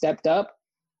stepped up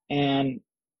and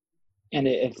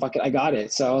I got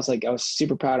it. So I was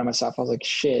super proud of myself. I was like,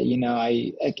 shit,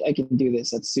 I can do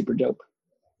this. That's super dope.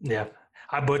 Yeah.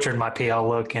 I butchered my PL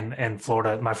look in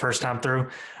Florida my first time through.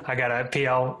 I got a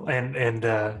PL and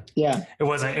Yeah. it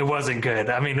wasn't good.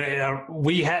 I mean,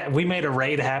 we made a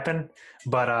raid happen,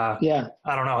 but Yeah.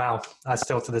 I don't know how. I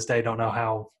still to this day don't know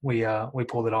how we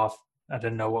pulled it off. I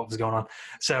didn't know what was going on.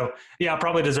 So yeah, I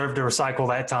probably deserved to recycle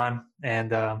that time,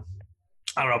 and I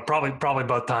don't know, probably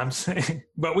both times,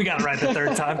 but we got it right the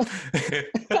third time.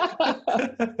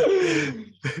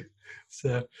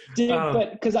 So, Dude,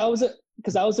 but because I was a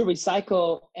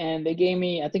recycle, and they gave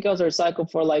me, I think I was a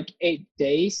recycle for like 8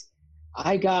 days.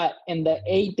 I got in the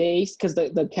 8 days, because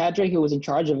the cadre who was in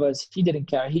charge of us, he didn't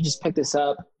care. He just picked us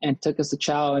up and took us to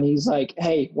chow, and he's like,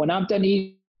 "Hey, when I'm done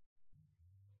eating,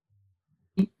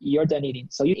 you're done eating.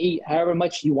 So you eat however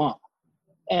much you want."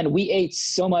 And we ate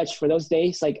so much for those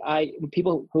days. Like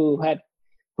people who had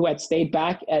stayed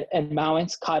back at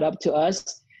Mountains caught up to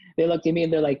us. They looked at me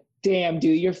and they're like, "Damn,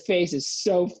 dude, your face is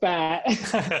so fat."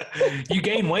 You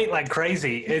gain weight like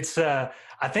crazy. It's I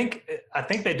think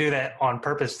they do that on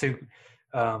purpose too.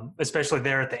 Especially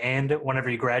there at the end, whenever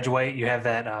you graduate, you have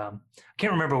that I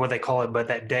can't remember what they call it, but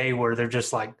that day where they're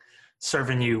just like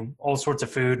serving you all sorts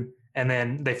of food, and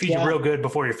then they feed you real good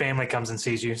before your family comes and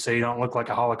sees you, so you don't look like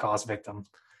a Holocaust victim.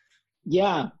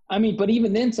 Yeah, I mean, but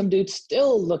even then, some dudes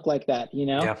still look like that, you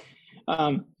know.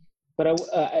 Yeah. But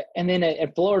and then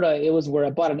at Florida, it was where I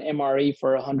bought an MRE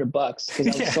for $100 because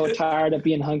I was so tired of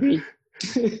being hungry.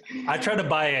 I tried to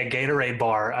buy a Gatorade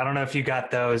bar. I don't know if you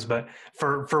got those, but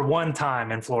for one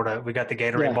time in Florida, we got the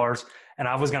Gatorade bars, and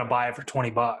I was going to buy it for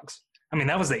 $20. I mean,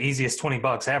 that was the easiest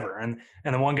 $20 ever. And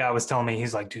the one guy was telling me,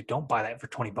 he's like, "Dude, don't buy that for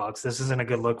 $20. This isn't a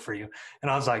good look for you."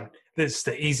 And I was like, "This is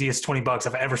the easiest $20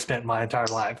 I've ever spent in my entire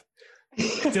life."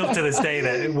 Still to this day,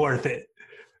 that it's worth it.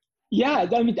 Yeah,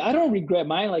 I mean, I don't regret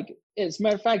mine. Like, as a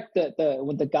matter of fact,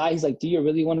 when the guy, he's like, "Do you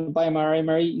really want to buy my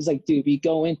MRE?" He's like, "Dude, we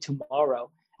go in tomorrow."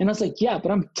 And I was like, "Yeah,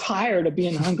 but I'm tired of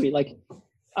being hungry. Like,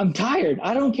 I'm tired.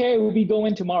 I don't care if we go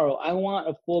in tomorrow. I want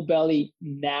a full belly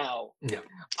now." Yeah.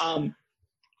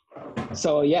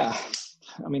 So yeah,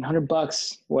 I mean,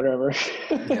 $100, whatever.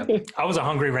 Yeah. I was a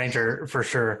hungry ranger for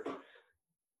sure.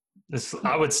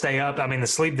 I would stay up. I mean, the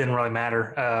sleep didn't really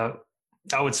matter.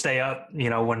 I would stay up,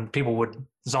 when people would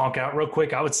zonk out real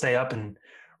quick, I would stay up and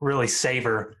really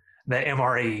savor the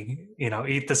MRE,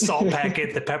 eat the salt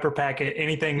packet, the pepper packet,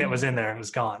 anything that was in there, it was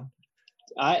gone.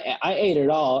 I ate it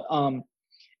all.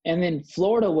 And then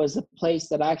Florida was a place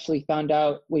that I actually found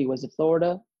out, wait, was it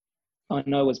Florida? Oh,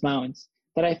 no, it was Mountains.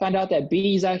 That I found out that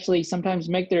bees actually sometimes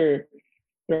make their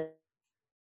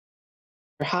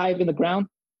hive in the ground.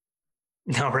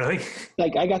 No, really?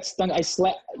 Like, I got stung. I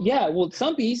slept. Yeah, well,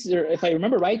 some bees, if I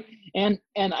remember right, and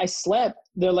I slept.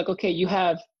 They're like, "Okay, you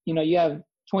have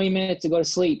 20 minutes to go to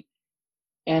sleep."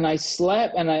 And I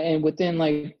slept, and within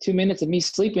like 2 minutes of me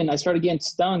sleeping, I started getting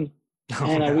stung.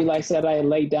 And I realized that I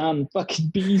laid down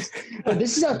fucking bees. But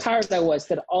this is how tired I was,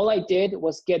 that all I did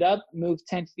was get up, move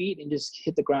 10 feet, and just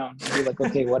hit the ground. And be like,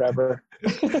 "Okay, whatever."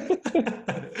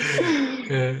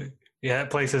 Yeah, that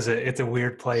place it's a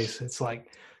weird place. It's like,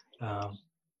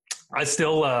 I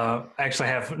still actually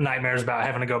have nightmares about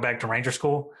having to go back to ranger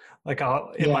school. Like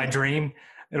in my dream,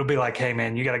 it'll be like, "Hey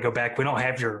man, you got to go back. We don't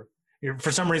have your,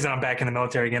 for some reason I'm back in the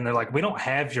military again. They're like, "We don't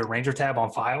have your ranger tab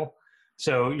on file.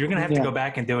 So you're going to have to go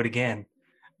back and do it again."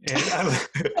 And I've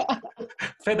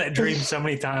had that dream so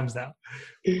many times now.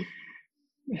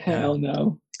 Hell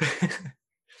no.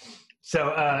 So,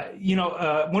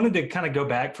 wanted to kind of go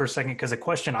back for a second, because a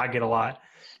question I get a lot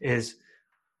is,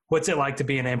 what's it like to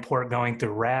be an import going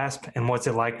through RASP, and what's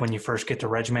it like when you first get to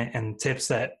regiment, and tips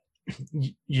that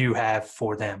you have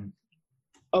for them?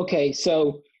 Okay,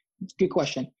 so good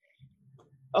question.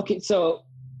 Okay, so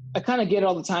I kind of get it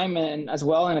all the time, and as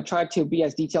well, and I try to be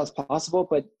as detailed as possible,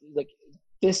 but like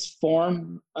this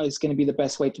form is going to be the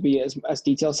best way to be as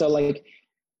detailed. So like,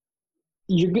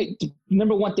 you're good.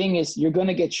 Number one thing is you're going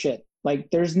to get shit.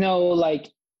 Like, there's no,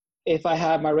 like, if I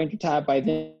have my ranger tab by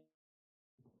then,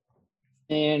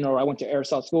 or I went to air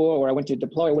assault school, or I went to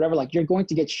deploy, or whatever, like, you're going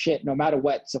to get shit no matter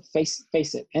what. So face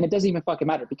it. And it doesn't even fucking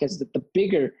matter, because the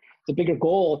bigger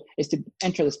goal is to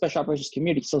enter the special operations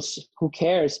community. So who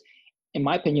cares? In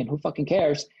my opinion, who fucking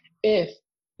cares if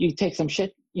you take some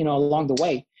shit, along the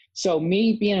way? So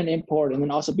me being an import and then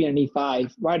also being an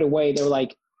E5, right away, they were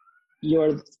like,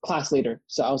 "You're the class leader."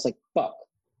 So I was like, fuck,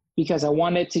 because I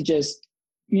wanted to just,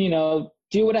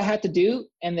 do what I had to do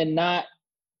and then not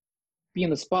be in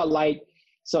the spotlight.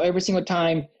 So every single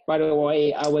time, right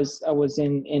away, I was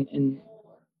in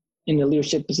the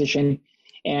leadership position.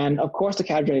 And of course the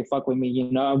cadre fuck with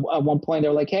me, at one point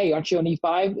they're like, "Hey, aren't you an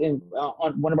E5?" And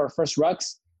on one of our first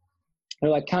rucks, they're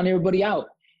like, "Count everybody out."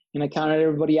 And I counted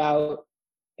everybody out.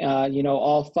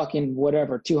 all fucking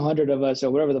whatever, 200 of us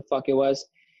or whatever the fuck it was.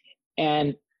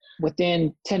 And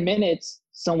within 10 minutes,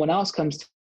 someone else comes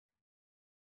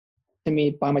to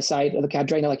me by my side of the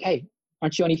cadre and they're like, hey,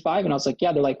 aren't you only 5? And I was like,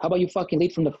 yeah. They're like, how about you fucking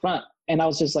lead from the front? And I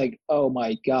was just like, oh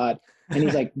my God. And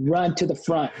he's like, run to the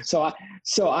front. So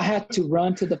I had to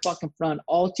run to the fucking front,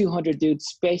 all 200 dudes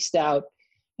spaced out.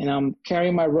 And I'm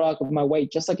carrying my ruck with my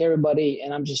weight, just like everybody.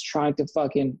 And I'm just trying to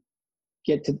fucking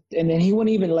get to, and then he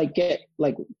wouldn't even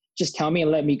just tell me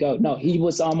and let me go. No, he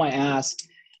was on my ass.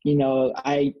 He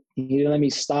didn't let me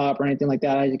stop or anything like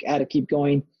that. I had to keep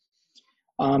going.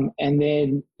 And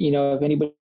then, if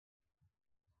anybody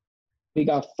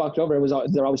got fucked over,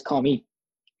 they're always calling me.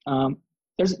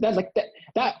 There's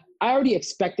that I already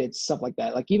expected stuff like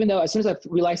that. Like, even though as soon as I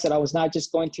realized that I was not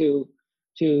just going to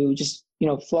just,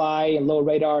 fly and low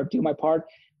radar, do my part,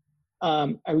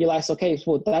 I realized, okay,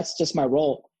 well, that's just my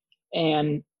role.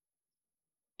 And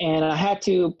I had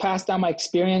to pass down my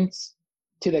experience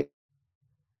to the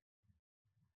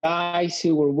guys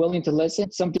who were willing to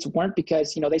listen. Some just weren't,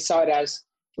 because, they saw it as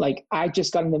like, I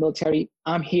just got in the military.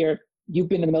 I'm here. You've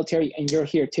been in the military and you're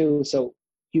here too. So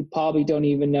you probably don't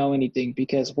even know anything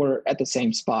because we're at the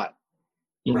same spot,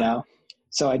 you know?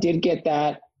 So I did get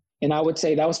that. And I would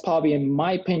say that was probably, in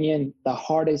my opinion, the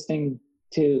hardest thing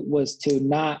was to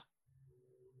not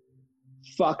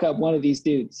fuck up one of these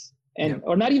dudes. And,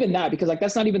 or not even that, because like,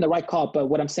 that's not even the right call. But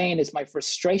what I'm saying is my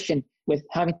frustration with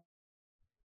having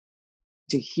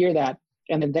to hear that,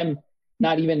 and then them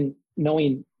not even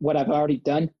knowing what I've already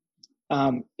done.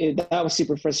 That was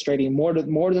super frustrating, more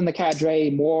than the cadre,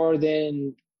 more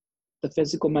than the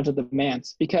physical, mental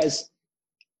demands, because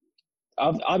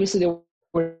obviously there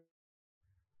were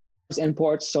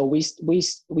imports. So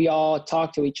we all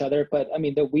talked to each other, but I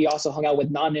mean, we also hung out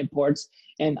with non-imports,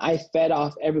 and I fed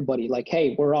off everybody like,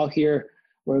 hey, we're all here.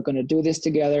 We're going to do this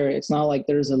together. It's not like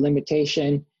there's a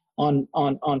limitation on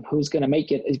who's going to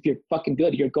make it. If you're fucking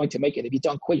good, you're going to make it. If you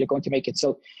don't quit, you're going to make it.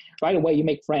 So right away you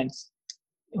make friends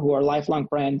who are lifelong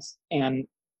friends, and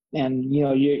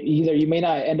you may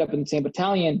not end up in the same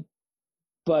battalion,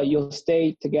 but you'll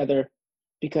stay together,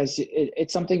 because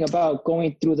it's something about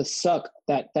going through the suck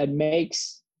that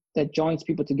joins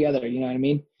people together. You know what I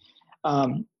mean?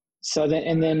 So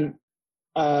then,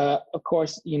 of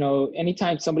course,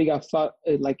 anytime somebody got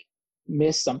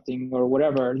missed something or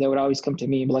whatever, they would always come to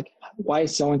me and be like, why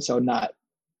is so-and-so not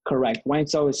correct? Why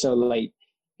is so late?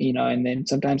 And then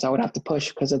sometimes I would have to push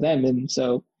because of them. And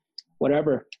so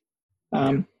whatever.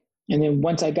 And then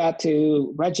once I got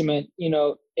to regiment,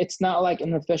 it's not like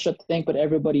an official thing, but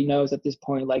everybody knows at this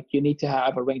point, like, you need to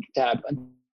have a Ranger tab.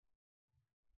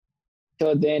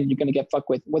 Until then, you're going to get fucked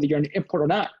with, whether you're an import or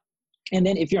not. And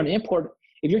then if you're an import,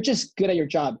 if you're just good at your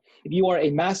job, if you are a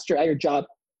master at your job,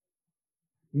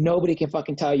 nobody can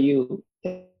fucking tell you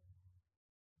that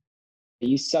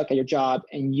you suck at your job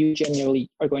and you genuinely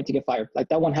are going to get fired. Like,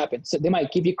 that won't happen. So they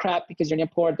might give you crap because you're an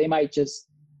import. They might just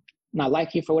not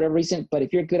like you for whatever reason. But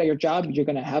if you're good at your job, you're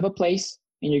going to have a place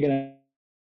and you're going to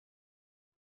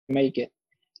make it.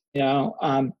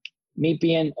 Me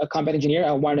being a combat engineer,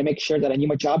 I wanted to make sure that I knew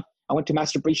my job. I went to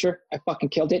Master Breacher. I fucking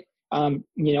killed it. At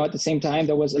the same time,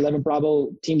 there was 11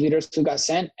 Bravo team leaders who got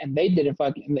sent, and they didn't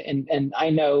fucking, and I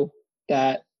know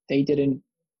that they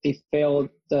failed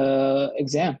the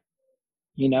exam.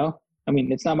 I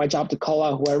mean, it's not my job to call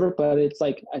out whoever, but it's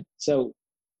like, so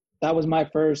that was my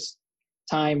first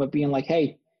time of being like,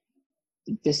 hey,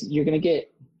 you're going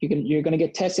to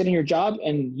get tested in your job,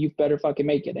 and you better fucking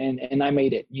make it. And I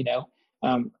made it,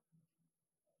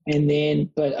 and then,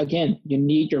 but again, you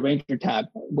need your Ranger tab,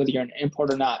 whether you're an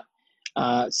import or not.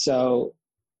 So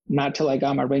not till I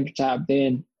got my Ranger tab,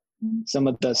 then some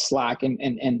of the slack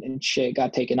and shit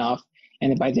got taken off.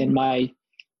 And by then I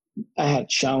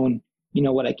had shown,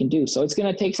 what I can do. So it's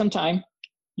going to take some time.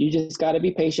 You just got to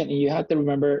be patient, and you have to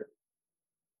remember,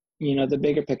 the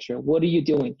bigger picture. What are you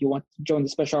doing? You want to join the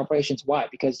special operations. Why?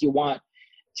 Because you want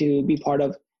to be part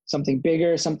of something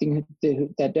bigger, something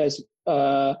that does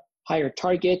higher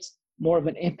targets, more of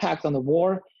an impact on the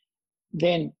war.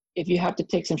 Then if you have to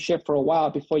take some shit for a while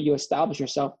before you establish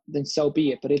yourself, then so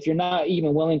be it. But if you're not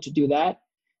even willing to do that,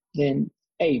 then,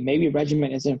 hey, maybe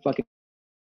regiment isn't fucking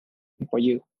for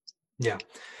you. Yeah.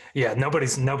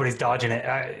 Nobody's dodging it.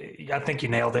 I think you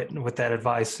nailed it with that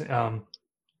advice.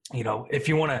 If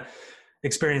you want to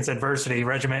experience adversity,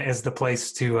 regiment is the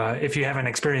place to, if you haven't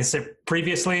experienced it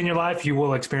previously in your life, you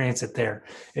will experience it there.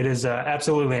 It is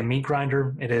absolutely a meat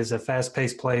grinder. It is a fast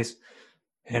paced place.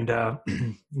 And,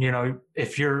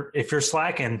 if you're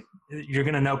slacking, you're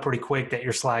going to know pretty quick that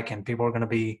you're slacking. People are going to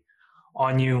be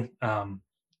on you. That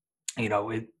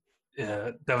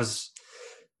was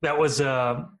that was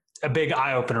a big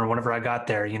eye opener whenever I got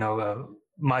there.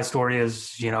 My story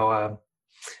is,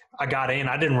 I got in,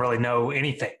 I didn't really know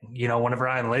anything. Whenever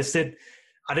I enlisted,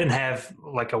 I didn't have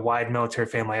like a wide military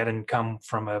family. I didn't come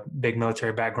from a big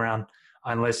military background.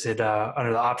 I enlisted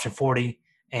under the option 40,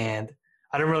 and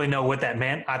I didn't really know what that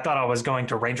meant. I thought I was going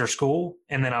to ranger school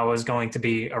and then I was going to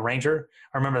be a ranger.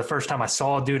 I remember the first time I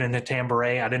saw a dude in a tan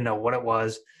beret, I didn't know what it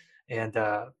was. And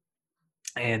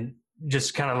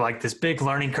just kind of like this big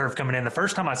learning curve coming in. The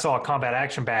first time I saw a combat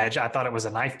action badge, I thought it was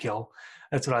a knife kill.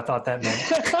 That's what I thought that meant.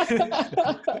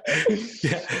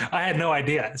 Yeah, I had no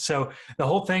idea. So the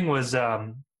whole thing was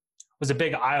a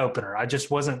big eye opener. I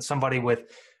just wasn't somebody with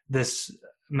this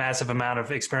massive amount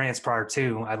of experience prior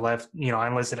to. I left, I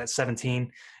enlisted at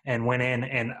 17 and went in,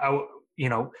 and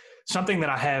something that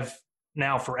I have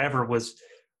now forever was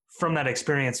from that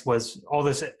experience was all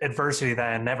this adversity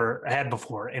that I never had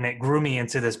before, and it grew me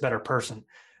into this better person.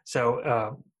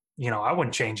 So, I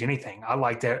wouldn't change anything. I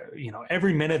liked it.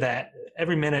 Every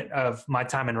minute of my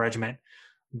time in regiment,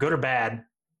 good or bad,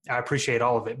 I appreciate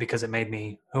all of it because it made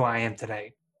me who I am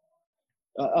today.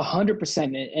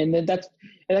 100%. And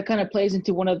that kind of plays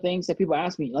into one of the things that people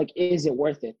ask me, like, is it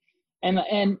worth it? And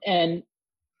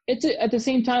it's at the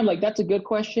same time, like, that's a good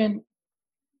question,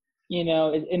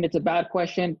 and it's a bad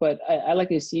question, but I like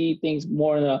to see things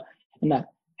more in the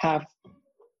half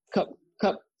cup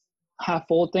half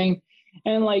full thing.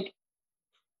 And like,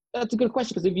 that's a good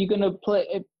question, because if you're going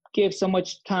to give so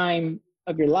much time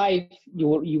of your life, you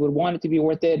would want it to be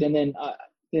worth it. And then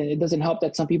it doesn't help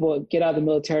that some people get out of the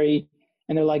military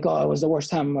and they're like, oh, it was the worst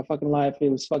time of my fucking life. It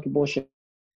was fucking bullshit.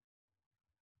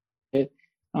 For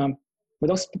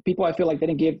those people, I feel like they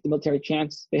didn't give the military a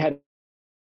chance. They had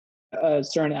a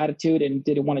certain attitude and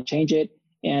didn't want to change it.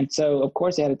 And so, of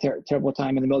course, they had a terrible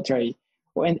time in the military.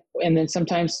 And then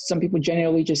sometimes some people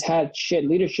genuinely just had shit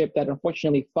leadership that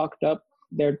unfortunately fucked up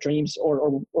their dreams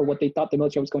or what they thought the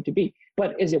military was going to be.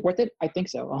 But is it worth it? I think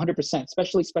so, 100%,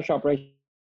 especially special operations.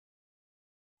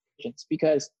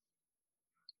 Because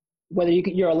whether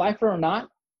you're a lifer or not,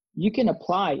 you can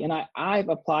apply. And I've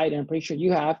applied, and I'm pretty sure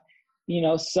you have,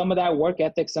 some of that work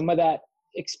ethic, some of that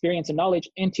experience and knowledge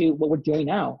into what we're doing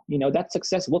now. That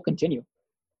success will continue.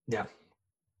 Yeah.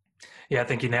 Yeah, I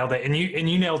think you nailed it. And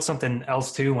you nailed something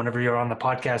else too. Whenever you're on the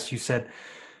podcast, you said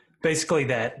basically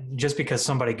that just because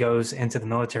somebody goes into the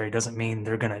military doesn't mean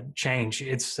they're going to change.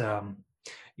 It's, the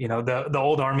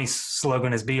old Army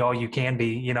slogan is be all you can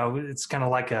be. It's kind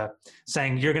of like a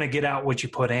saying you're going to get out what you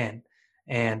put in.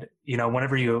 And,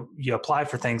 whenever you apply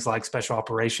for things like special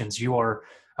operations, you are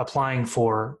applying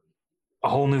for a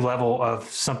whole new level of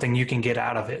something you can get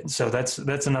out of it. So that's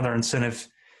another incentive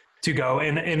to go.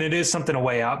 And it is something to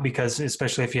weigh out, because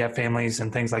especially if you have families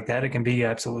and things like that, it can be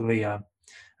absolutely a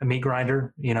meat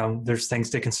grinder. There's things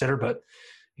to consider, but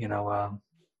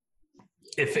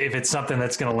if it's something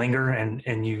that's going to linger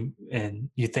and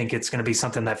you think it's going to be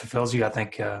something that fulfills you, I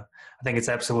think it's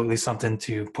absolutely something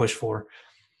to push for.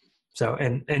 So,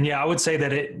 and yeah, I would say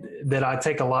that I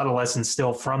take a lot of lessons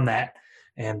still from that,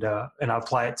 and I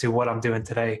apply it to what I'm doing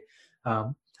today.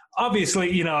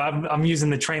 Obviously, I'm using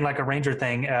the train like a ranger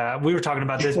thing. We were talking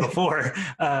about this before.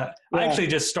 I actually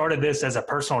just started this as a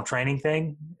personal training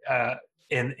thing,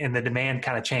 and the demand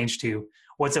kind of changed to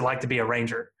what's it like to be a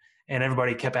ranger? And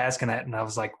everybody kept asking that. And I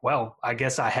was like, well, I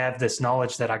guess I have this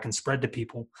knowledge that I can spread to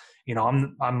people.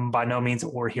 I'm by no means a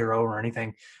war hero or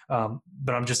anything. But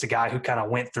I'm just a guy who kind of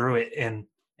went through it, and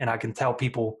I can tell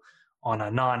people on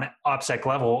a non-OPSEC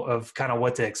level of kind of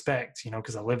what to expect,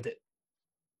 because I lived it.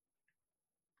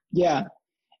 Yeah.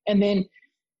 And then,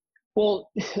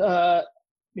 well,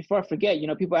 before I forget,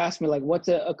 people ask me, like, what's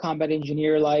a combat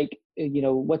engineer like?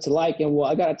 What's it like? And, well,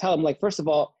 I got to tell them, like, first of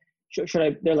all,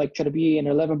 they're like, should I be an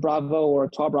 11 Bravo or a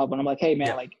 12 Bravo? And I'm like, hey,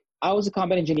 man, like, I was a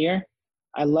combat engineer.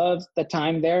 I loved the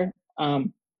time there.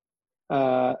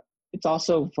 It's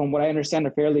also, from what I understand,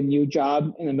 a fairly new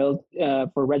job in the middle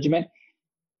for regiment.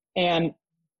 And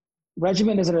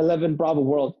regiment is an 11 Bravo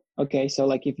world. Okay. So,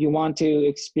 like, if you want to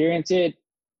experience it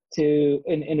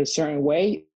in a certain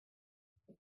way,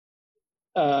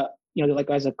 like,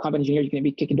 as a combat engineer, you're going to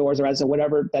be kicking doors, or as a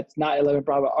whatever that's not 11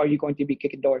 Bravo, are you going to be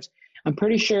kicking doors? I'm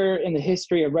pretty sure in the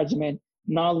history of regiment,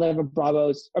 non-11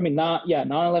 Bravos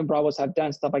have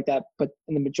done stuff like that, but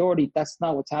in the majority, that's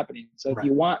not what's happening. So if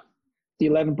you want the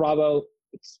 11 Bravo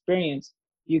experience,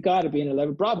 you got to be an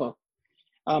 11 Bravo.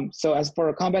 So as for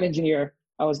a combat engineer,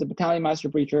 I was the battalion master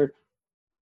breacher.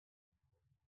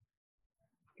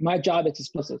 My job is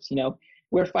explosives.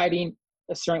 We're fighting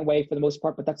a certain way for the most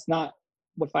part, but that's not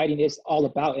what fighting is all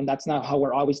about, and that's not how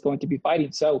we're always going to be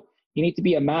fighting. So you need to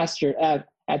be a master at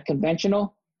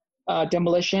conventional,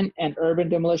 demolition and urban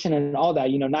demolition and all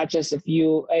that, not just if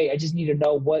you, hey, I just need to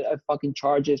know what a fucking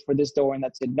charge is for this door and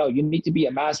that's it. No, you need to be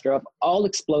a master of all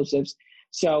explosives.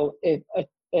 So if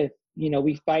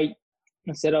we fight,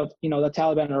 instead of, the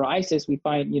Taliban or ISIS, we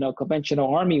find,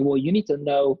 conventional army, well, you need to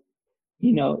know,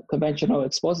 conventional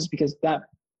explosives, because that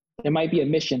there might be a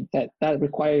mission that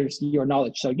requires your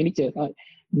knowledge. So you need to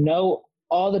know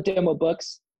all the demo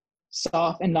books,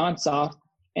 soft and non-soft,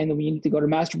 and then we need to go to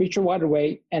Master Breacher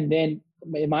Waterway. And then,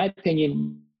 in my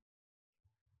opinion,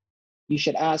 you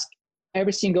should ask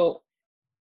every single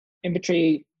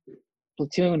infantry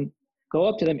platoon, go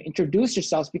up to them, introduce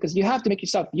yourselves, because you have to make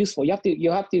yourself useful. You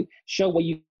have to show what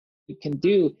you can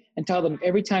do, and tell them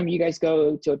every time you guys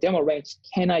go to a demo range,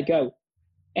 can I go?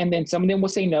 And then some of them will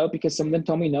say no, because some of them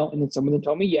told me no, and then some of them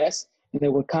told me yes, and they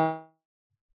were kind,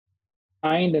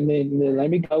 and then they let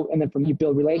me go, and then from you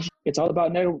build relations. It's all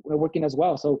about networking as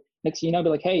well. So next thing you know, be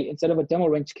like, hey, instead of a demo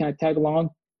range, can I tag along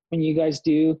when you guys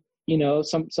do,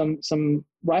 some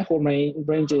rifle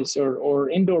ranges or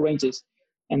indoor ranges?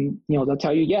 And they'll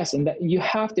tell you yes, and that you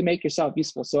have to make yourself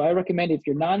useful. So I recommend, if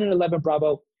you're not an 11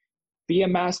 Bravo, be a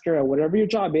master at whatever your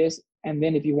job is, and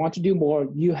then if you want to do more,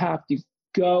 you have to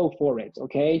go for it,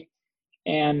 okay?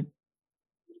 And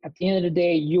at the end of the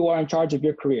day, you are in charge of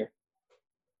your career.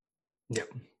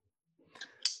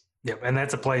 Yep, and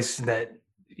that's a place that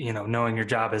knowing your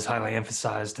job is highly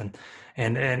emphasized,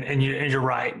 and you're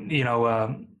right.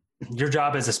 Your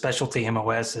job as a specialty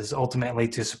MOS is ultimately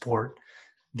to support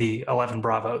the 11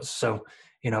 Bravos. So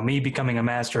me becoming a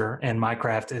master in my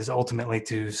craft is ultimately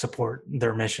to support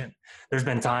their mission. There's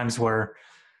been times where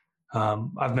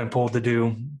I've been pulled to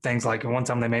do things like, one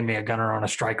time they made me a gunner on a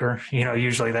striker.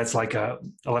 Usually that's like a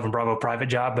 11 Bravo private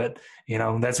job, but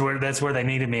that's where they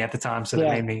needed me at the time. So they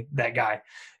made me that guy.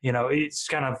 It's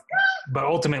kind of, but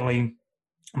ultimately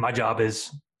my job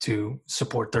is to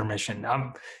support their mission.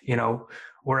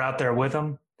 We're out there with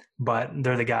them, but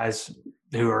they're the guys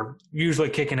who are usually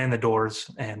kicking in the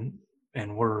doors, and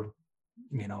we're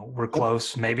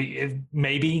close.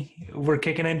 Maybe we're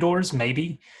kicking in doors,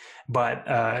 maybe, but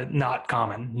not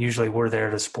common. Usually we're there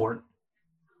to support.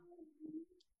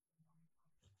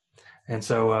 And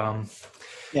so,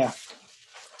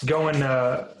 going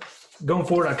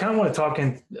forward, I kind of want to talk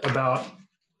about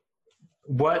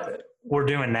what we're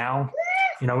doing now.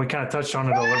 We kind of touched on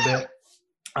it a little bit.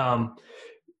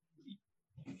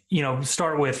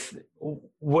 Start with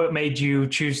what made you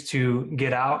choose to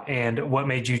get out, and what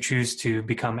made you choose to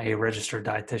become a registered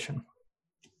dietitian.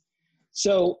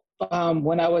 So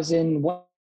when I was in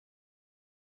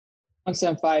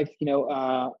 175,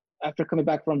 after coming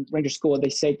back from Ranger School, they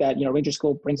say that, Ranger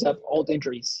School brings up old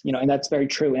injuries, and that's very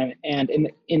true.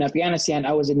 And in Afghanistan,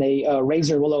 I was in a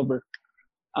razor rollover.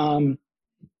 I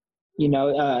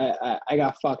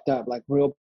got fucked up, like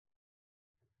real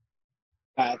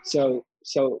bad. So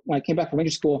when I came back from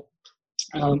Ranger School,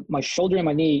 my shoulder and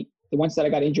my knee, the ones that I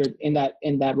got injured in that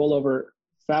rollover,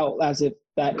 felt as if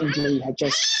that injury had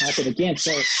just happened again.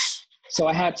 So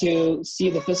I had to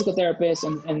see the physical therapist,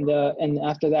 and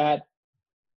after that,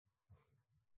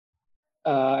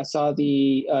 I saw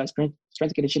the strength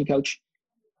and conditioning coach.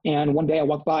 And one day I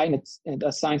walked by, and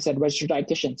a sign said registered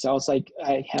dietitian. So I was like,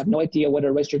 I have no idea what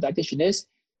a registered dietitian is,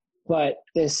 but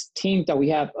this team that we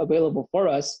have available for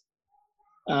us,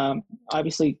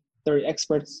 obviously they're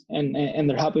experts, and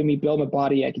they're helping me build my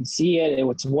body. I can see it,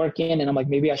 it's working. And I'm like,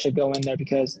 maybe I should go in there,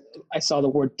 because I saw the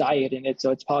word diet in it.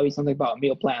 So it's probably something about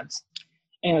meal plans.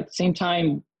 And at the same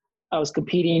time, I was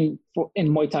competing in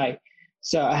Muay Thai.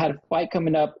 So I had a fight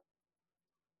coming up,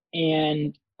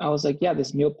 and I was like, yeah,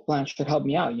 this meal plan should help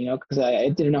me out, because I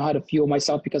didn't know how to fuel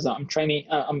myself, because I'm training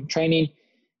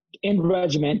in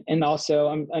regiment, and also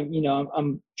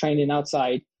I'm training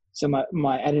outside. So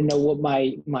I didn't know what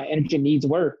my energy needs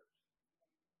were.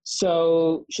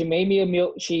 So she made me a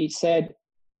meal. She said,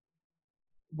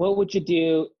 what would you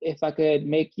do if I could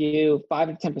make you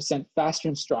 5 to 10% faster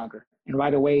and stronger? And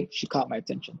right away, she caught my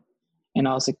attention. And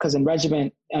I was like, because in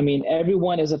regiment,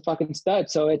 everyone is a fucking stud.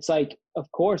 So it's like,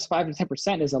 of course, 5 to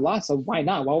 10% is a lot. So why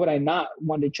not? Why would I not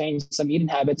want to change some eating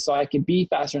habits so I could be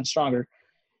faster and stronger?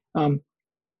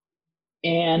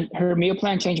 And her meal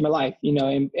plan changed my life,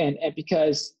 and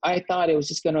because I thought it was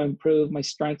just going to improve my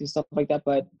strength and stuff like that.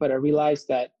 But I realized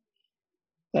that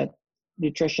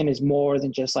nutrition is more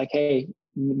than just like, hey,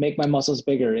 make my muscles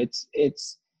bigger. It's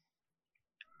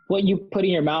what you put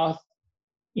in your mouth,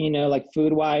 like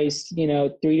food wise, 3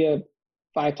 to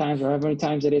 5 times or however many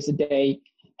times it is a day,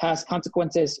 has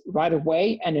consequences right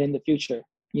away and in the future,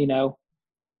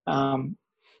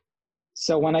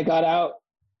 So when I got out,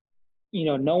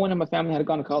 no one in my family had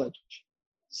gone to college.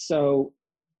 So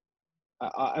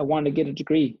I wanted to get a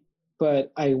degree,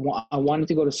 but I wanted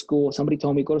to go to school. Somebody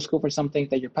told me go to school for something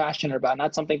that you're passionate about,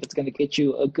 not something that's going to get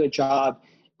you a good job.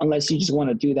 Unless you just want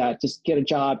to do that, just get a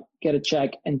job, get a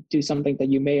check, and do something that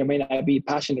you may or may not be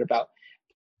passionate about.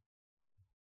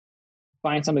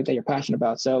 Find something that you're passionate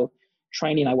about. So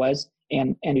training I was,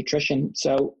 and nutrition.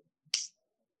 So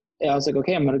I was like,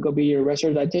 okay, I'm going to go be your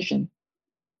registered dietitian.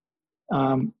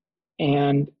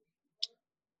 And,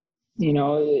 you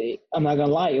know, I'm not going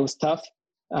to lie, it was tough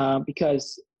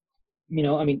because, you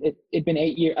know, I mean, it'd been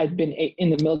 8 years. I've been in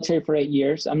the military for 8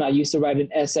 years. I'm not used to writing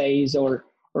essays or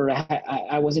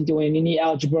I wasn't doing any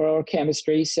algebra or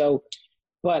chemistry. So,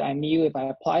 but I knew if I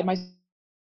applied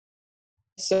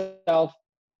myself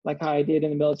like how I did in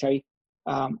the military,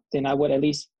 then I would at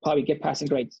least probably get passing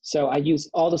grades. So I used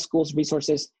all the school's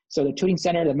resources. So the tutoring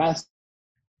center, the math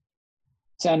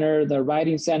center, the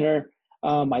writing center,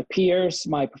 my peers,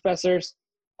 my professors,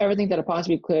 everything that I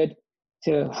possibly could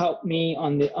to help me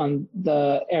on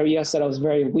the areas that I was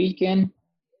very weak in.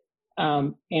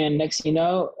 And next thing you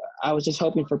know, I was just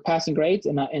hoping for passing grades,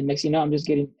 and next thing you know, I'm just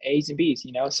getting A's and B's,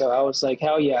 you know? So I was like,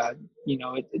 hell yeah, you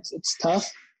know, it's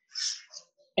tough.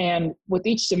 And with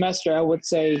each semester, I would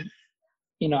say,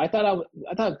 you know, I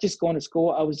thought just going to school,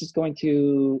 I was just going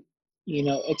to, you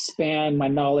know, expand my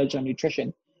knowledge on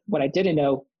nutrition. What I didn't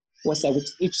know was that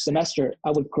with each semester,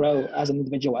 I would grow as an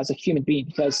individual, as a human being,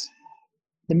 because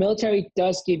the military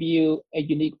does give you a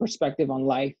unique perspective on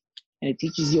life, and it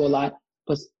teaches you a lot.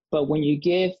 But when you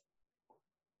give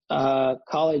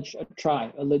college a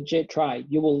try, a legit try,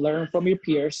 you will learn from your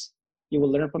peers, you will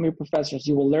learn from your professors,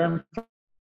 you will learn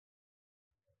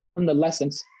from the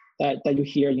lessons that you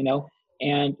hear, you know,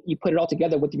 and you put it all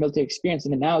together with your military experience,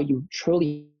 and then now you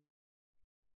truly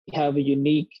have a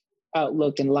unique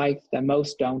outlook in life that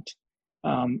most don't,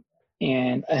 and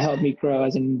it helped me grow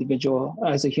as an individual,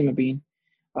 as a human being.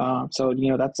 So, you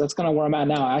know, that's kind of where I'm at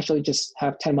now. I actually just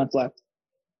have 10 months left.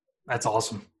 That's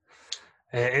awesome.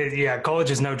 Yeah, college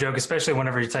is no joke, especially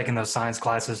whenever you're taking those science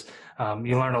classes.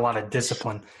 You learn a lot of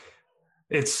discipline.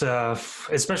 It's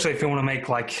especially if you want to make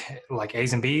like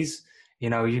A's and B's. You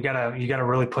know, you gotta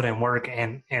really put in work.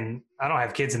 And I don't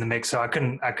have kids in the mix, so I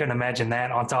couldn't imagine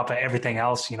that on top of everything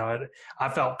else. You know, I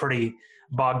felt pretty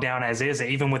bogged down as is,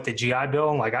 even with the GI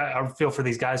Bill. Like I feel for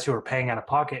these guys who are paying out of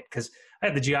pocket because I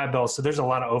had the GI Bill, so there's a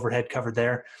lot of overhead covered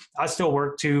there. I still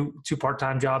worked two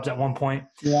part-time jobs at one point,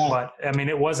 Yeah. but I mean,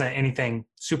 it wasn't anything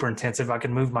super intensive. I could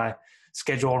move my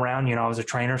schedule around. You know, I was a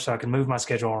trainer, so I could move my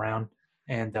schedule around,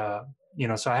 and you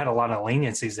know, so I had a lot of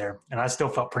leniencies there, and I still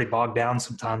felt pretty bogged down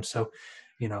sometimes. So,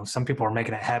 you know, some people are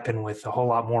making it happen with a whole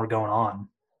lot more going on.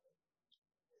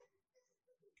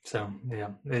 So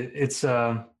yeah, it's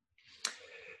well,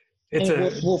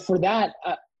 for that.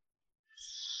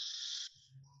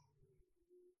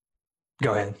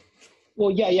 Go ahead.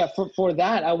 Well, yeah. For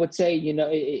that, I would say, you know,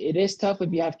 it is tough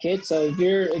if you have kids. So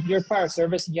if you're fire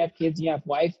service and you have kids, and you have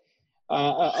wife,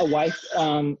 a wife.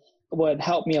 What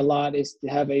helped me a lot is to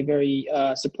have a very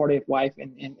supportive wife,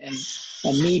 and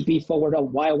me be forward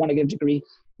of why I want to get a degree,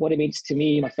 what it means to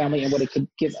me, my family, and what it could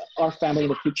give our family in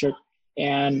the future.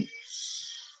 And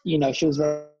you know, she was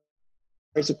very,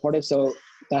 very supportive, so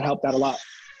that helped out a lot.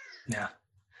 Yeah.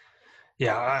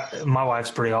 Yeah, my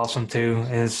wife's pretty awesome too.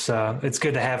 It's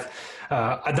good to have.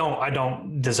 I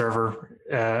don't deserve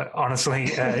her, honestly.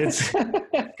 It's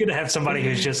good to have somebody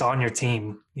who's just on your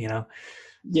team. You know.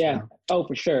 Yeah. So, oh,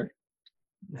 for sure.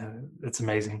 It's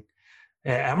amazing.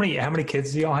 How many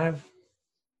kids do y'all have?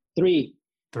 3.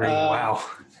 3. Wow.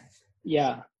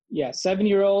 Yeah.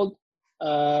 7-year-old.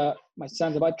 My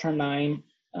son's about to turn 9,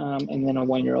 and then a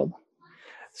 1-year-old.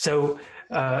 So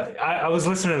I was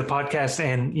listening to the podcast,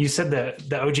 and you said that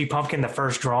the OG Pumpkin, the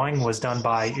first drawing, was done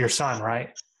by your son,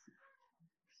 right?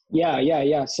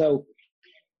 Yeah. So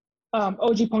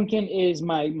OG Pumpkin is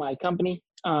my company.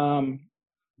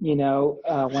 You know,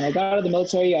 when I got out of the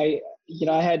military, I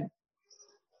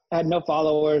had no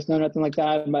followers, no nothing like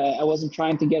that. I wasn't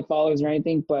trying to get followers or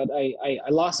anything, but I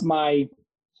lost my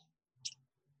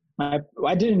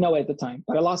I didn't know it at the time,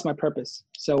 but I lost my purpose.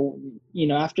 So, you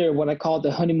know, after what I call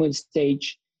the honeymoon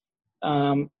stage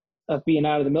of being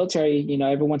out of the military, you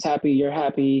know, everyone's happy, you're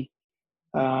happy.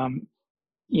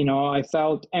 You know, I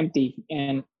felt empty,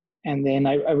 and then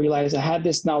I realized I had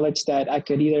this knowledge that I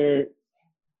could either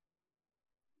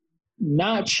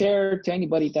not share to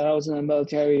anybody that I was in the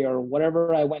military or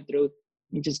whatever I went through,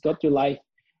 and just go through life,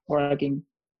 or I can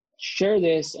share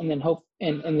this and then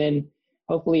then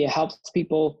hopefully it helps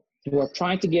people who are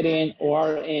trying to get in or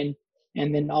are in.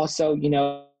 And then also, you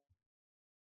know,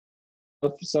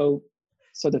 so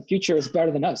So the future is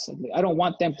better than us. I don't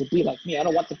want them to be like me. I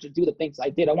don't want them to do the things I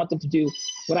did. I want them to do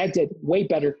what I did way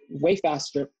better, way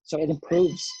faster. So it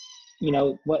improves,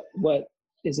 what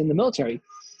is in the military.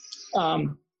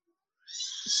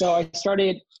 So I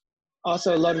started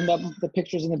also loading up the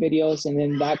pictures and the videos, and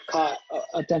then that caught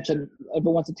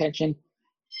everyone's attention.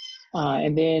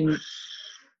 And then,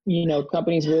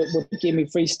 companies would give me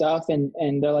free stuff, and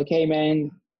they're like, hey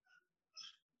man,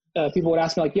 people would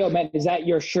ask me like, yo man, is that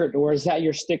your shirt, or is that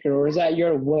your sticker, or is that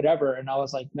your whatever? And I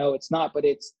was like, no, it's not, but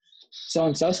it's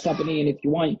so-and-so's company, and if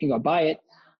you want, you can go buy it.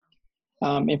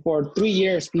 And for 3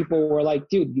 years, people were like,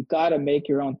 dude, you got to make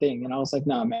your own thing. And I was like,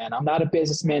 no, man, I'm not a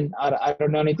businessman. I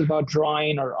don't know anything about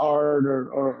drawing or art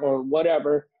or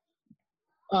whatever.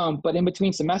 But in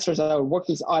between semesters, I would work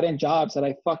these odd end jobs that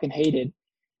I fucking hated.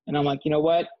 And I'm like, you know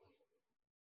what?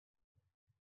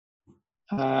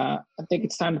 I think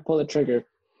it's time to pull the trigger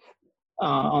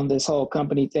on this whole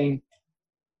company thing.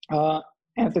 And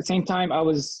at the same time, I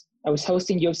was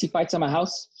hosting UFC fights at my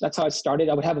house. That's how I started.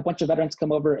 I would have a bunch of veterans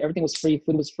come over. Everything was free.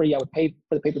 Food was free. I would pay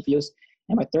for the pay-per-views.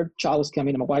 And my third child was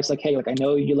coming. And my wife's like, hey, I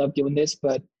know you love doing this,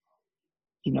 but,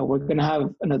 we're going to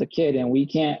have another kid, and we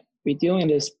can't be doing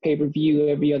this pay-per-view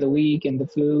every other week, and the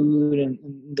food and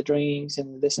the drinks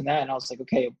and this and that. And I was like,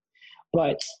 okay.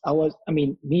 But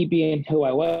me being who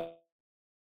I was,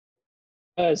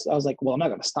 I was like, well, I'm not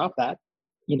going to stop that.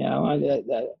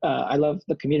 I love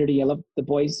the community. I love the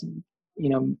boys,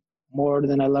 more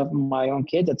than I love my own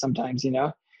kids at sometimes,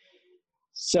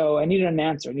 So I needed an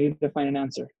answer. I needed to find an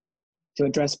answer to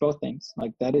address both things.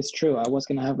 Like, that is true. I was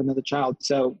going to have another child.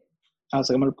 So I was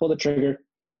like, I'm going to pull the trigger.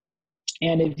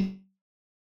 And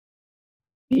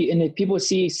if people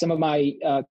see some of my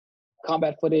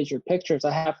combat footage or pictures,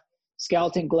 I have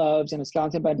skeleton gloves and a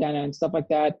skeleton bandana and stuff like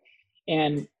that.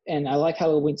 And I like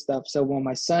Halloween stuff. So when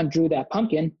my son drew that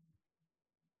pumpkin,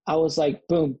 I was like,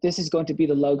 boom, this is going to be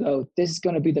the logo. This is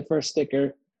going to be the first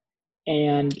sticker.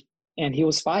 And he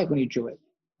was 5 when he drew it.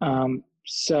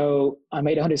 So I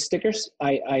made 100 stickers.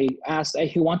 I asked, hey,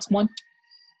 who wants one?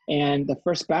 And the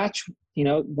first batch,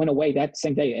 went away that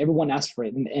same day. Everyone asked for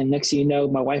it. And next thing you know,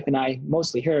 my wife and I,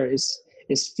 mostly her, is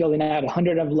filling out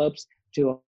 100 envelopes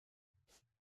to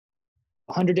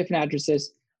 100 different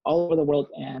addresses all over the world.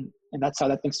 And that's how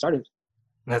that thing started.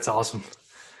 That's awesome.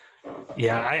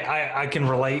 Yeah, I can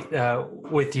relate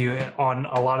with you on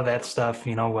a lot of that stuff.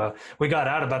 We got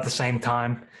out about the same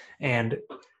time, and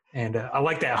I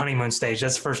like that honeymoon stage.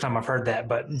 That's the first time I've heard that,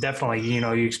 but definitely,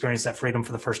 you experience that freedom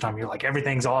for the first time. You're like,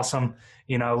 everything's awesome.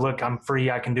 Look, I'm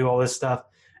free. I can do all this stuff.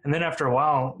 And then after a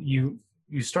while, you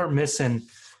start missing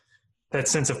that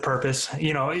sense of purpose.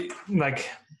 Like,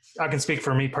 I can speak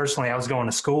for me personally. I was going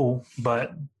to school,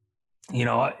 but,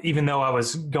 even though I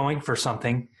was going for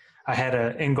something, I had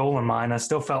an end goal in mind. I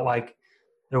still felt like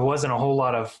there wasn't a whole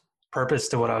lot of purpose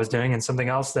to what I was doing. And something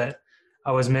else that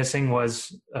I was missing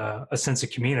was a sense of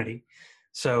community.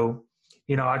 So,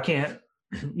 I can't,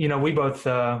 we both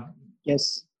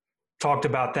yes, talked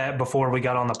about that before we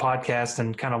got on the podcast,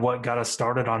 and kind of what got us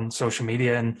started on social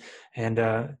media. And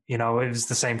it was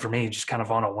the same for me, just kind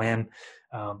of on a whim.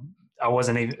 I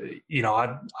wasn't even,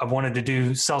 I wanted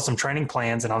to sell some training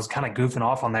plans, and I was kind of goofing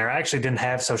off on there. I actually didn't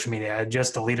have social media. I had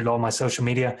just deleted all my social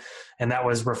media, and that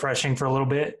was refreshing for a little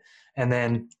bit. And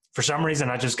then for some reason,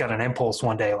 I just got an impulse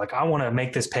one day, like, I want to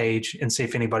make this page and see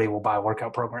if anybody will buy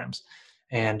workout programs.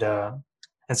 And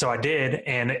so I did,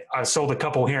 and I sold a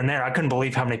couple here and there. I couldn't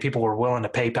believe how many people were willing to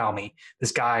PayPal me.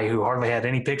 This guy who hardly had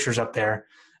any pictures up there,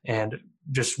 and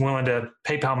just willing to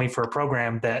PayPal me for a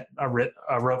program that I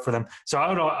wrote for them. So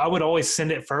I would always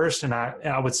send it first. And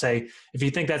I would say, if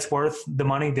you think that's worth the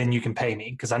money, then you can pay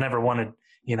me. Cause I never wanted,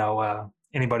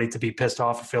 anybody to be pissed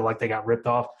off or feel like they got ripped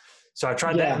off. So I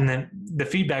tried that. And then the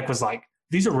feedback was like,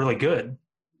 these are really good.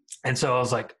 And so I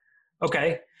was like,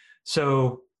 okay.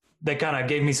 So they kind of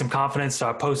gave me some confidence. So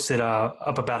I posted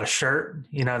up about a shirt,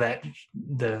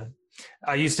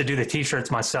 I used to do the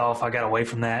t-shirts myself. I got away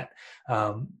from that.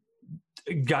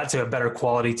 Got to a better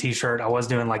quality t-shirt. I was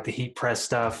doing like the heat press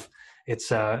stuff.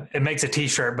 It makes a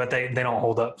t-shirt, but they don't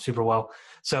hold up super well.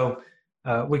 So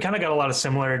we kind of got a lot of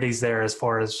similarities there as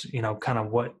far as, kind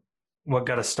of what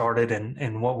got us started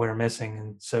and what we were missing.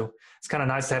 And so it's kind of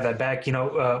nice to have that back.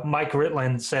 Mike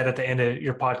Ritland said at the end of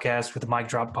your podcast, with the Mic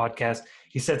Drop podcast,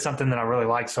 he said something that I really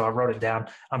liked. So I wrote it down.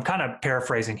 I'm kind of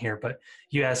paraphrasing here, but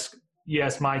you asked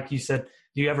Mike, you said,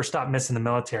 do you ever stop missing the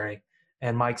military?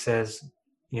 And Mike says,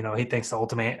 he thinks the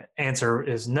ultimate answer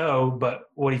is no, but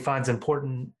what he finds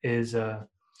important is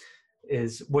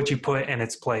what you put in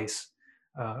its place.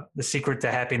 The secret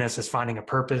to happiness is finding a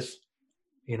purpose.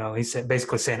 He said,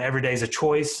 basically saying every day is a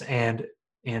choice, and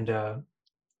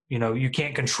you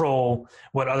can't control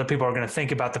what other people are going to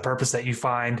think about the purpose that you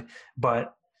find,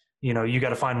 but you got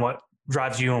to find what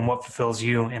drives you and what fulfills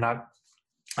you. And I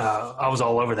was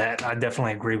all over that. I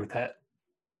definitely agree with that.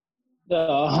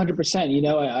 100%.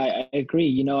 I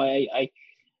agree.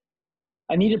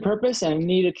 I need a purpose and I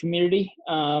need a community.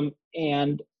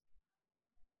 And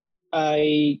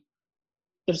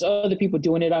there's other people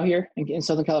doing it out here in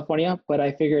Southern California, but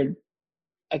I figured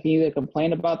I can either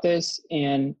complain about this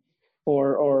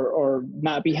or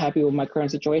not be happy with my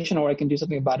current situation, or I can do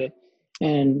something about it.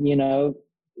 And,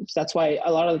 that's why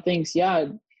a lot of the things, I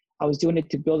was doing it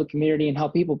to build a community and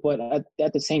help people. But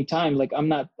at the same time, like I'm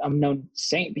no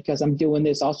saint, because I'm doing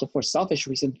this also for selfish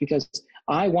reasons, because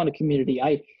I want a community.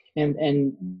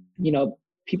 And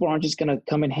people aren't just going to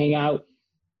come and hang out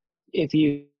if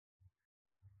you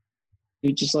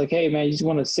just like, hey man, you just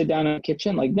want to sit down in the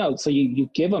kitchen. Like, no. So you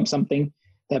give them something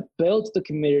that builds the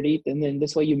community. And then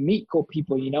this way you meet cool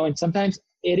people, and sometimes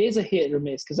it is a hit or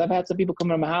miss. Cause I've had some people come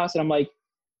to my house and I'm like,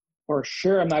 for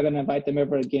sure, I'm not going to invite them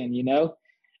ever again,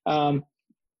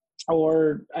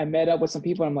 or I met up with some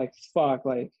people and I'm like, fuck,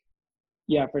 like,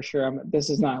 yeah, for sure. This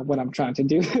is not what I'm trying to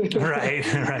do.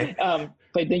 Right.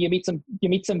 But then you meet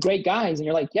some great guys and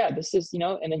you're like, yeah, this is,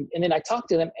 and then I talk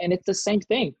to them and it's the same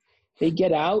thing. They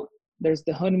get out, there's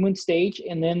the honeymoon stage,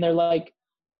 and then they're like,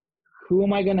 who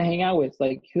am I going to hang out with?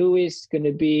 Like, who is going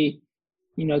to be,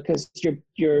 cause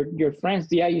your friends,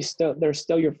 yeah, they're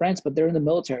still your friends, but they're in the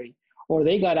military, or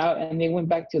they got out and they went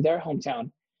back to their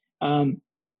hometown.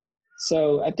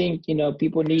 So I think,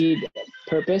 people need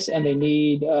purpose and they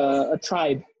need a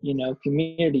tribe,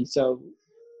 community. So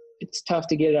it's tough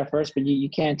to get it at first, but you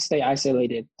can't stay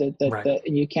isolated.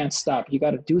 And you can't stop. You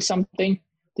got to do something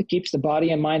that keeps the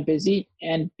body and mind busy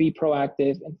and be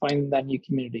proactive and find that new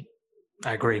community.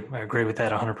 I agree with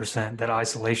that 100%. That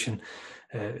isolation,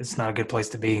 it's not a good place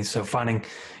to be. So finding,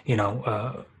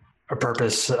 a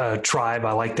purpose, a tribe,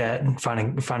 I like that. And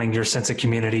finding your sense of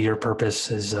community, your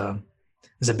purpose is a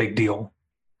big deal.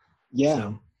 Yeah.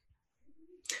 So,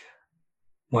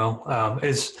 well,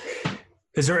 is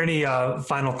there any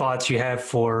final thoughts you have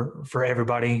for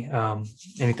everybody?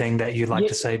 Anything that you'd like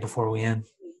to say before we end?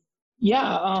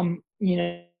 Yeah.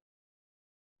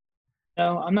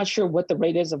 I'm not sure what the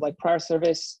rate is of like prior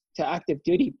service to active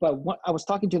duty, but I was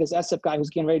talking to this SF guy who's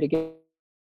getting ready to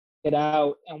get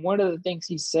out. And one of the things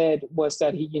he said was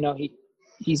that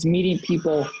he's meeting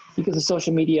people because of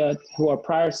social media who are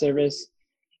prior service.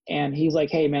 And he's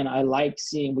like, hey man, I like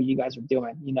seeing what you guys are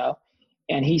doing,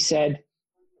 And he said,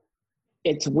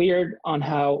 it's weird on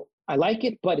how I like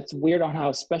it, but it's weird on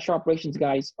how special operations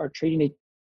guys are treating each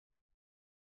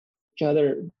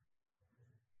other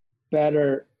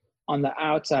better on the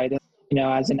outside,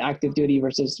 as an active duty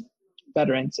versus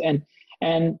veterans. And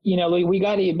we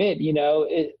got to admit,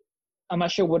 I'm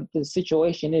not sure what the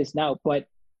situation is now, but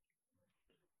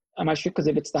I'm not sure, because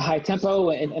if it's the high tempo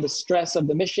and the stress of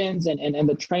the missions and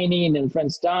the training and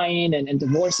friends dying and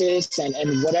divorces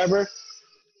and whatever,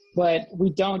 but we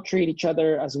don't treat each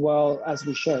other as well as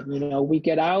we should. We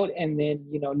get out and then,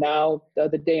 now the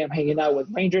other day I'm hanging out with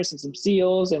Rangers and some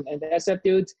SEALs and the SF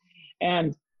dudes,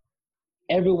 and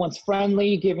everyone's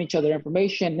friendly, giving each other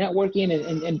information, networking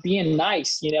and being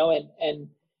nice,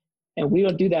 and we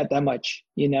don't do that much,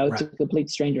 Right. to complete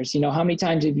strangers. How many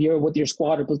times if you're with your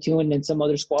squad or platoon and some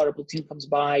other squad or platoon comes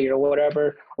by or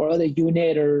whatever, or other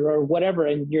unit or whatever,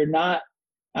 and you're not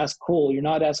as cool, you're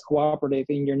not as cooperative,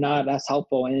 and you're not as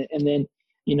helpful. And then,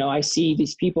 I see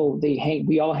these people,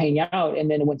 we all hang out. And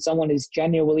then when someone is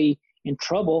genuinely in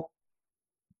trouble,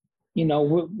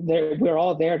 we're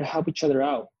all there to help each other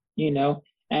out,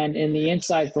 and in the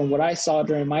inside, from what I saw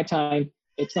during my time,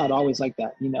 it's not always like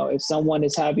that. If someone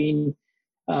is having,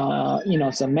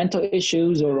 some mental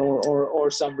issues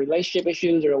or some relationship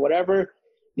issues or whatever,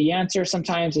 the answer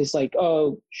sometimes is like,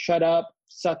 oh, shut up,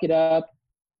 suck it up,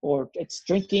 or it's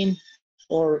drinking,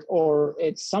 or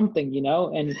it's something,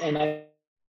 and I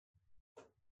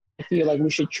feel like we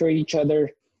should treat each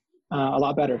other a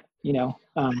lot better,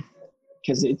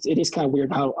 because it is kind of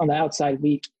weird how on the outside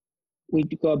we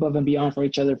go above and beyond for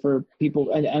each other, for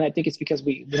people. And I think it's because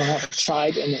we don't have a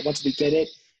tribe. And then once we get it,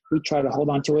 we try to hold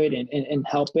on to it and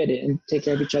help it and take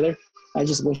care of each other. I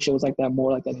just wish it was like that,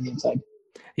 more like that on the inside.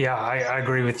 Yeah, I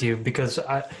agree with you, because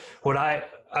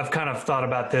I've kind of thought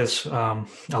about this a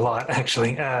lot,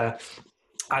 actually. I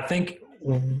think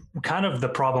kind of the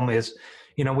problem is,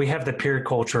 we have the peer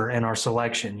culture in our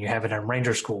selection. You have it in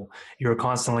Ranger School. You're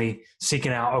constantly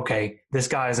seeking out, okay, this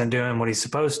guy isn't doing what he's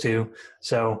supposed to.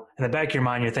 So in the back of your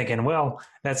mind, you're thinking, well,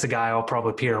 that's the guy I'll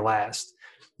probably peer last.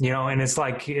 And it's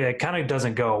like, it kind of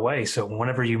doesn't go away. So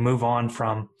whenever you move on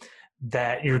from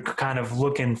that you're kind of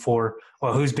looking for,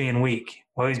 well, who's being weak?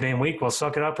 Well, he's being weak. Well,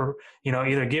 suck it up, or,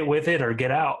 either get with it or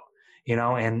get out,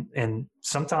 and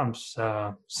sometimes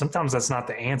that's not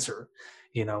the answer.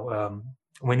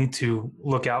 We need to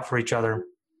look out for each other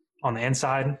on the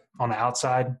inside, on the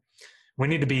outside. We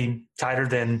need to be tighter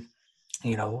than,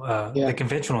 the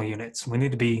conventional units. We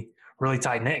need to be really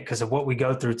tight knit because of what we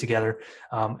go through together.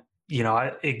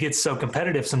 It gets so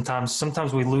competitive sometimes.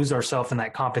 Sometimes we lose ourselves in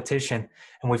that competition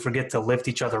and we forget to lift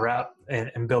each other up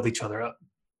and build each other up.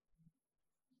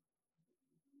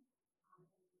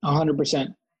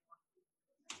 100%.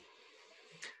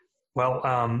 Well,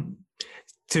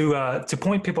 to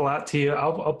point people out to you,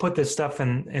 I'll put this stuff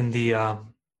in the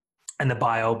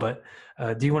bio. But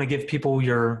do you want to give people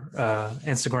your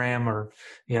Instagram or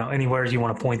anywhere you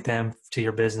want to point them to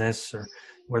your business or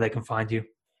where they can find you?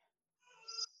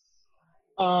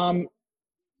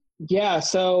 Yeah.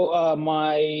 So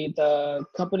the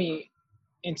company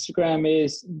Instagram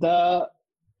is the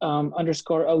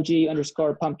 _OG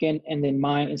 _pumpkin, and then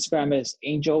my Instagram is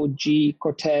Angel G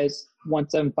Cortes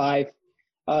 175.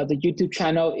 The YouTube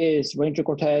channel is Ranger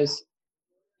Cortes.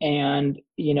 And,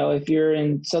 if you're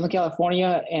in Southern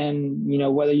California and,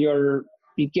 whether you're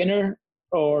beginner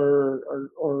or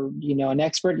an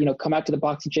expert, come out to the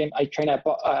boxing gym. I train at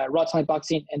Raw Thai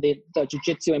Boxing, and the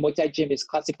jiu-jitsu and Muay Thai gym is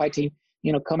Classic Fight Team.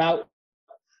 Come out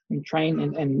and train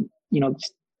and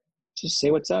just say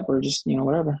what's up or just,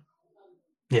 whatever.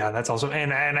 Yeah, that's awesome.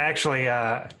 And actually,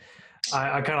 I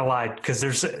kind of lied because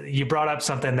you brought up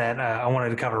something that I wanted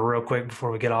to cover real quick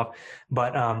before we get off.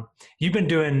 But you've been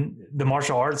doing the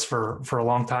martial arts for a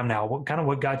long time now.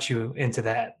 What got you into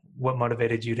that? What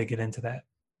motivated you to get into that?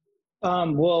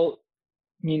 Well,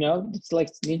 it's like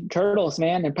Turtles,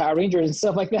 man, and Power Rangers and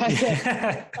stuff like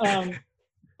that.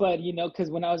 But because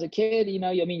when I was a kid,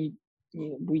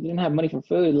 we didn't have money for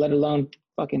food, let alone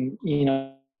fucking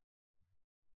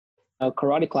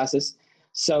karate classes.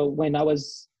 So when I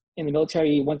was in the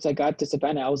military, once I got to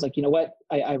Savannah, I was like, you know what?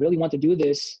 I really want to do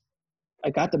this. I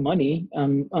got the money. Let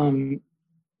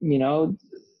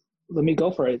me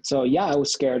go for it. So yeah, I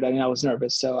was scared. I was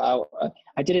nervous. So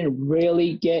I didn't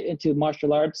really get into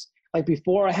martial arts. Like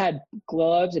before, I had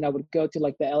gloves and I would go to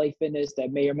like the LA Fitness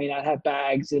that may or may not have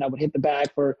bags, and I would hit the bag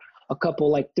for a couple,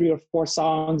 like 3 or 4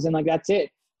 songs, and like that's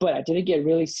it. But I didn't get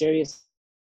really serious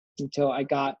until I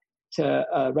got to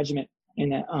regiment.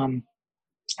 And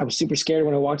I was super scared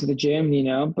when I walked to the gym,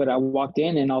 but I walked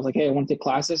in and I was like, hey, I want to take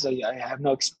classes. I have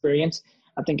no experience.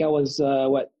 I think I was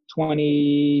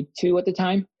 22 at the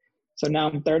time. So now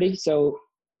I'm 30.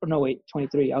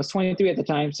 23. I was 23 at the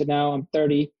time. So now I'm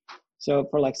 30. So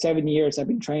for like 7 years, I've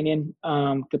been training,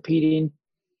 competing,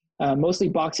 mostly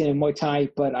boxing and Muay Thai,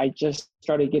 but I just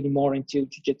started getting more into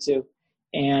jiu-jitsu.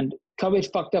 And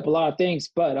COVID fucked up a lot of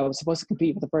things, but I was supposed to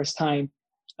compete for the first time,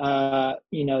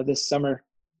 this summer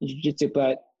in jiu-jitsu,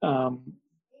 but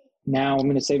now I'm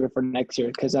going to save it for next year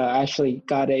because I actually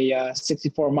got a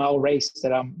 64-mile race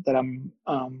that I'm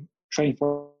training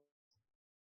for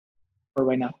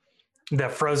right now.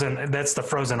 That's the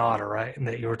frozen otter, right?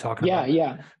 That you were talking about.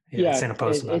 Yeah. It's in a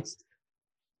post.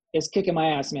 It's kicking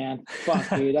my ass, man. Fuck,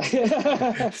 dude.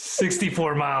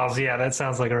 64 miles. Yeah, that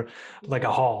sounds like a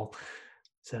haul.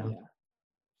 So,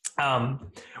 yeah.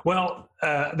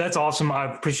 That's awesome.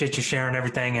 I appreciate you sharing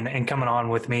everything and coming on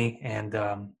with me. And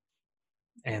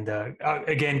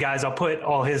again, guys, I'll put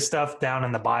all his stuff down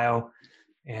in the bio.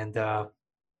 And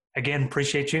again,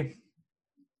 appreciate you.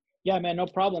 Yeah, man, no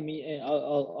problem.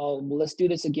 Let's do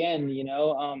this again.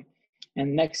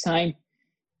 And next time,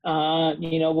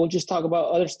 we'll just talk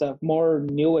about other stuff, more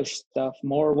newish stuff,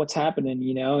 more what's happening.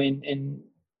 I'm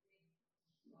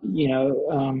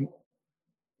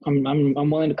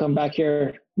willing to come back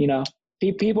here.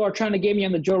 People are trying to get me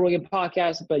on the Joe Rogan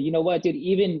podcast, but you know what, dude?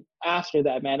 Even after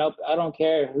that, man, I don't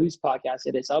care whose podcast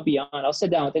it is. I'll be on. I'll sit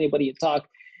down with anybody and talk.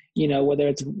 Whether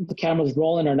it's the camera's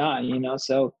rolling or not.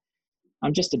 So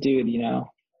I'm just a dude.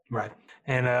 Right.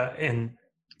 And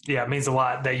yeah, it means a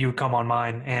lot that you would come on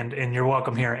mine, and you're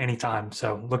welcome here anytime.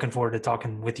 So looking forward to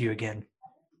talking with you again.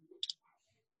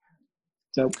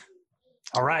 So,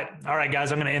 all right,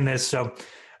 guys, I'm going to end this. So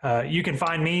you can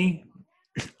find me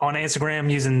on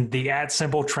Instagram using the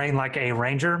 @ train like a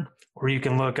ranger, or you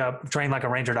can look up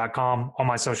trainlikearanger.com. All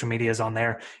my social media is on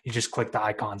there. You just click the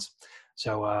icons.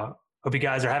 So hope you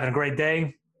guys are having a great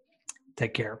day.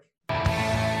 Take care.